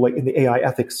these people like in the AI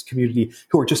ethics community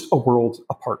who are just a world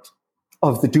apart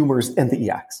of the doomers and the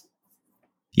EACs.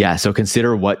 Yeah, so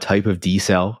consider what type of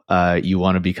decel you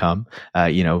want to become.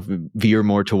 Veer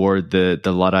more toward the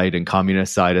Luddite and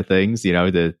communist side of things.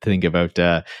 To think about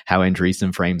how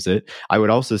Andreessen frames it. I would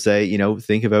also say,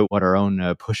 think about what our own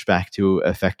pushback to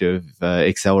effective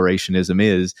accelerationism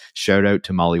is. Shout out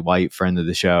to Molly White, friend of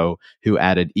the show, who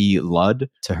added E-Lud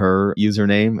to her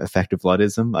username, effective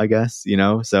Luddism, I guess.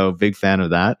 So big fan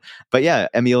of that. But yeah,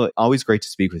 Émile, always great to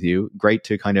speak with you. Great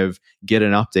to kind of get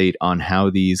an update on how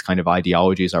these kind of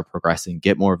ideologies are progressing,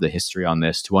 get more of the history on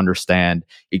this to understand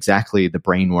exactly the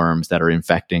brainworms that are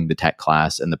infecting the tech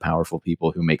class and the powerful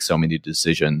people who make so many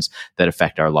decisions that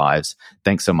affect our lives.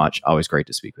 Thanks so much. Always great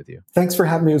to speak with you. Thanks for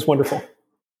having me. It was wonderful.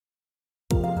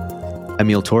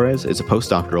 Émile Torres is a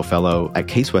postdoctoral fellow at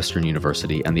Case Western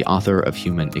University and the author of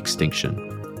Human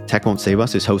Extinction. Tech Won't Save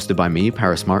Us is hosted by me,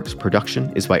 Paris Marks.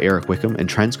 Production is by Eric Wickham, and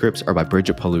transcripts are by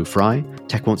Bridget Palou-Fry.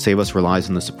 Tech Won't Save Us relies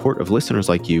on the support of listeners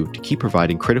like you to keep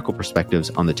providing critical perspectives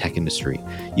on the tech industry.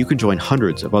 You can join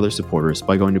hundreds of other supporters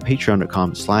by going to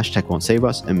patreon.com/techwon'tsave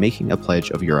us and making a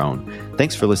pledge of your own.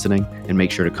 Thanks for listening, and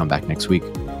make sure to come back next week.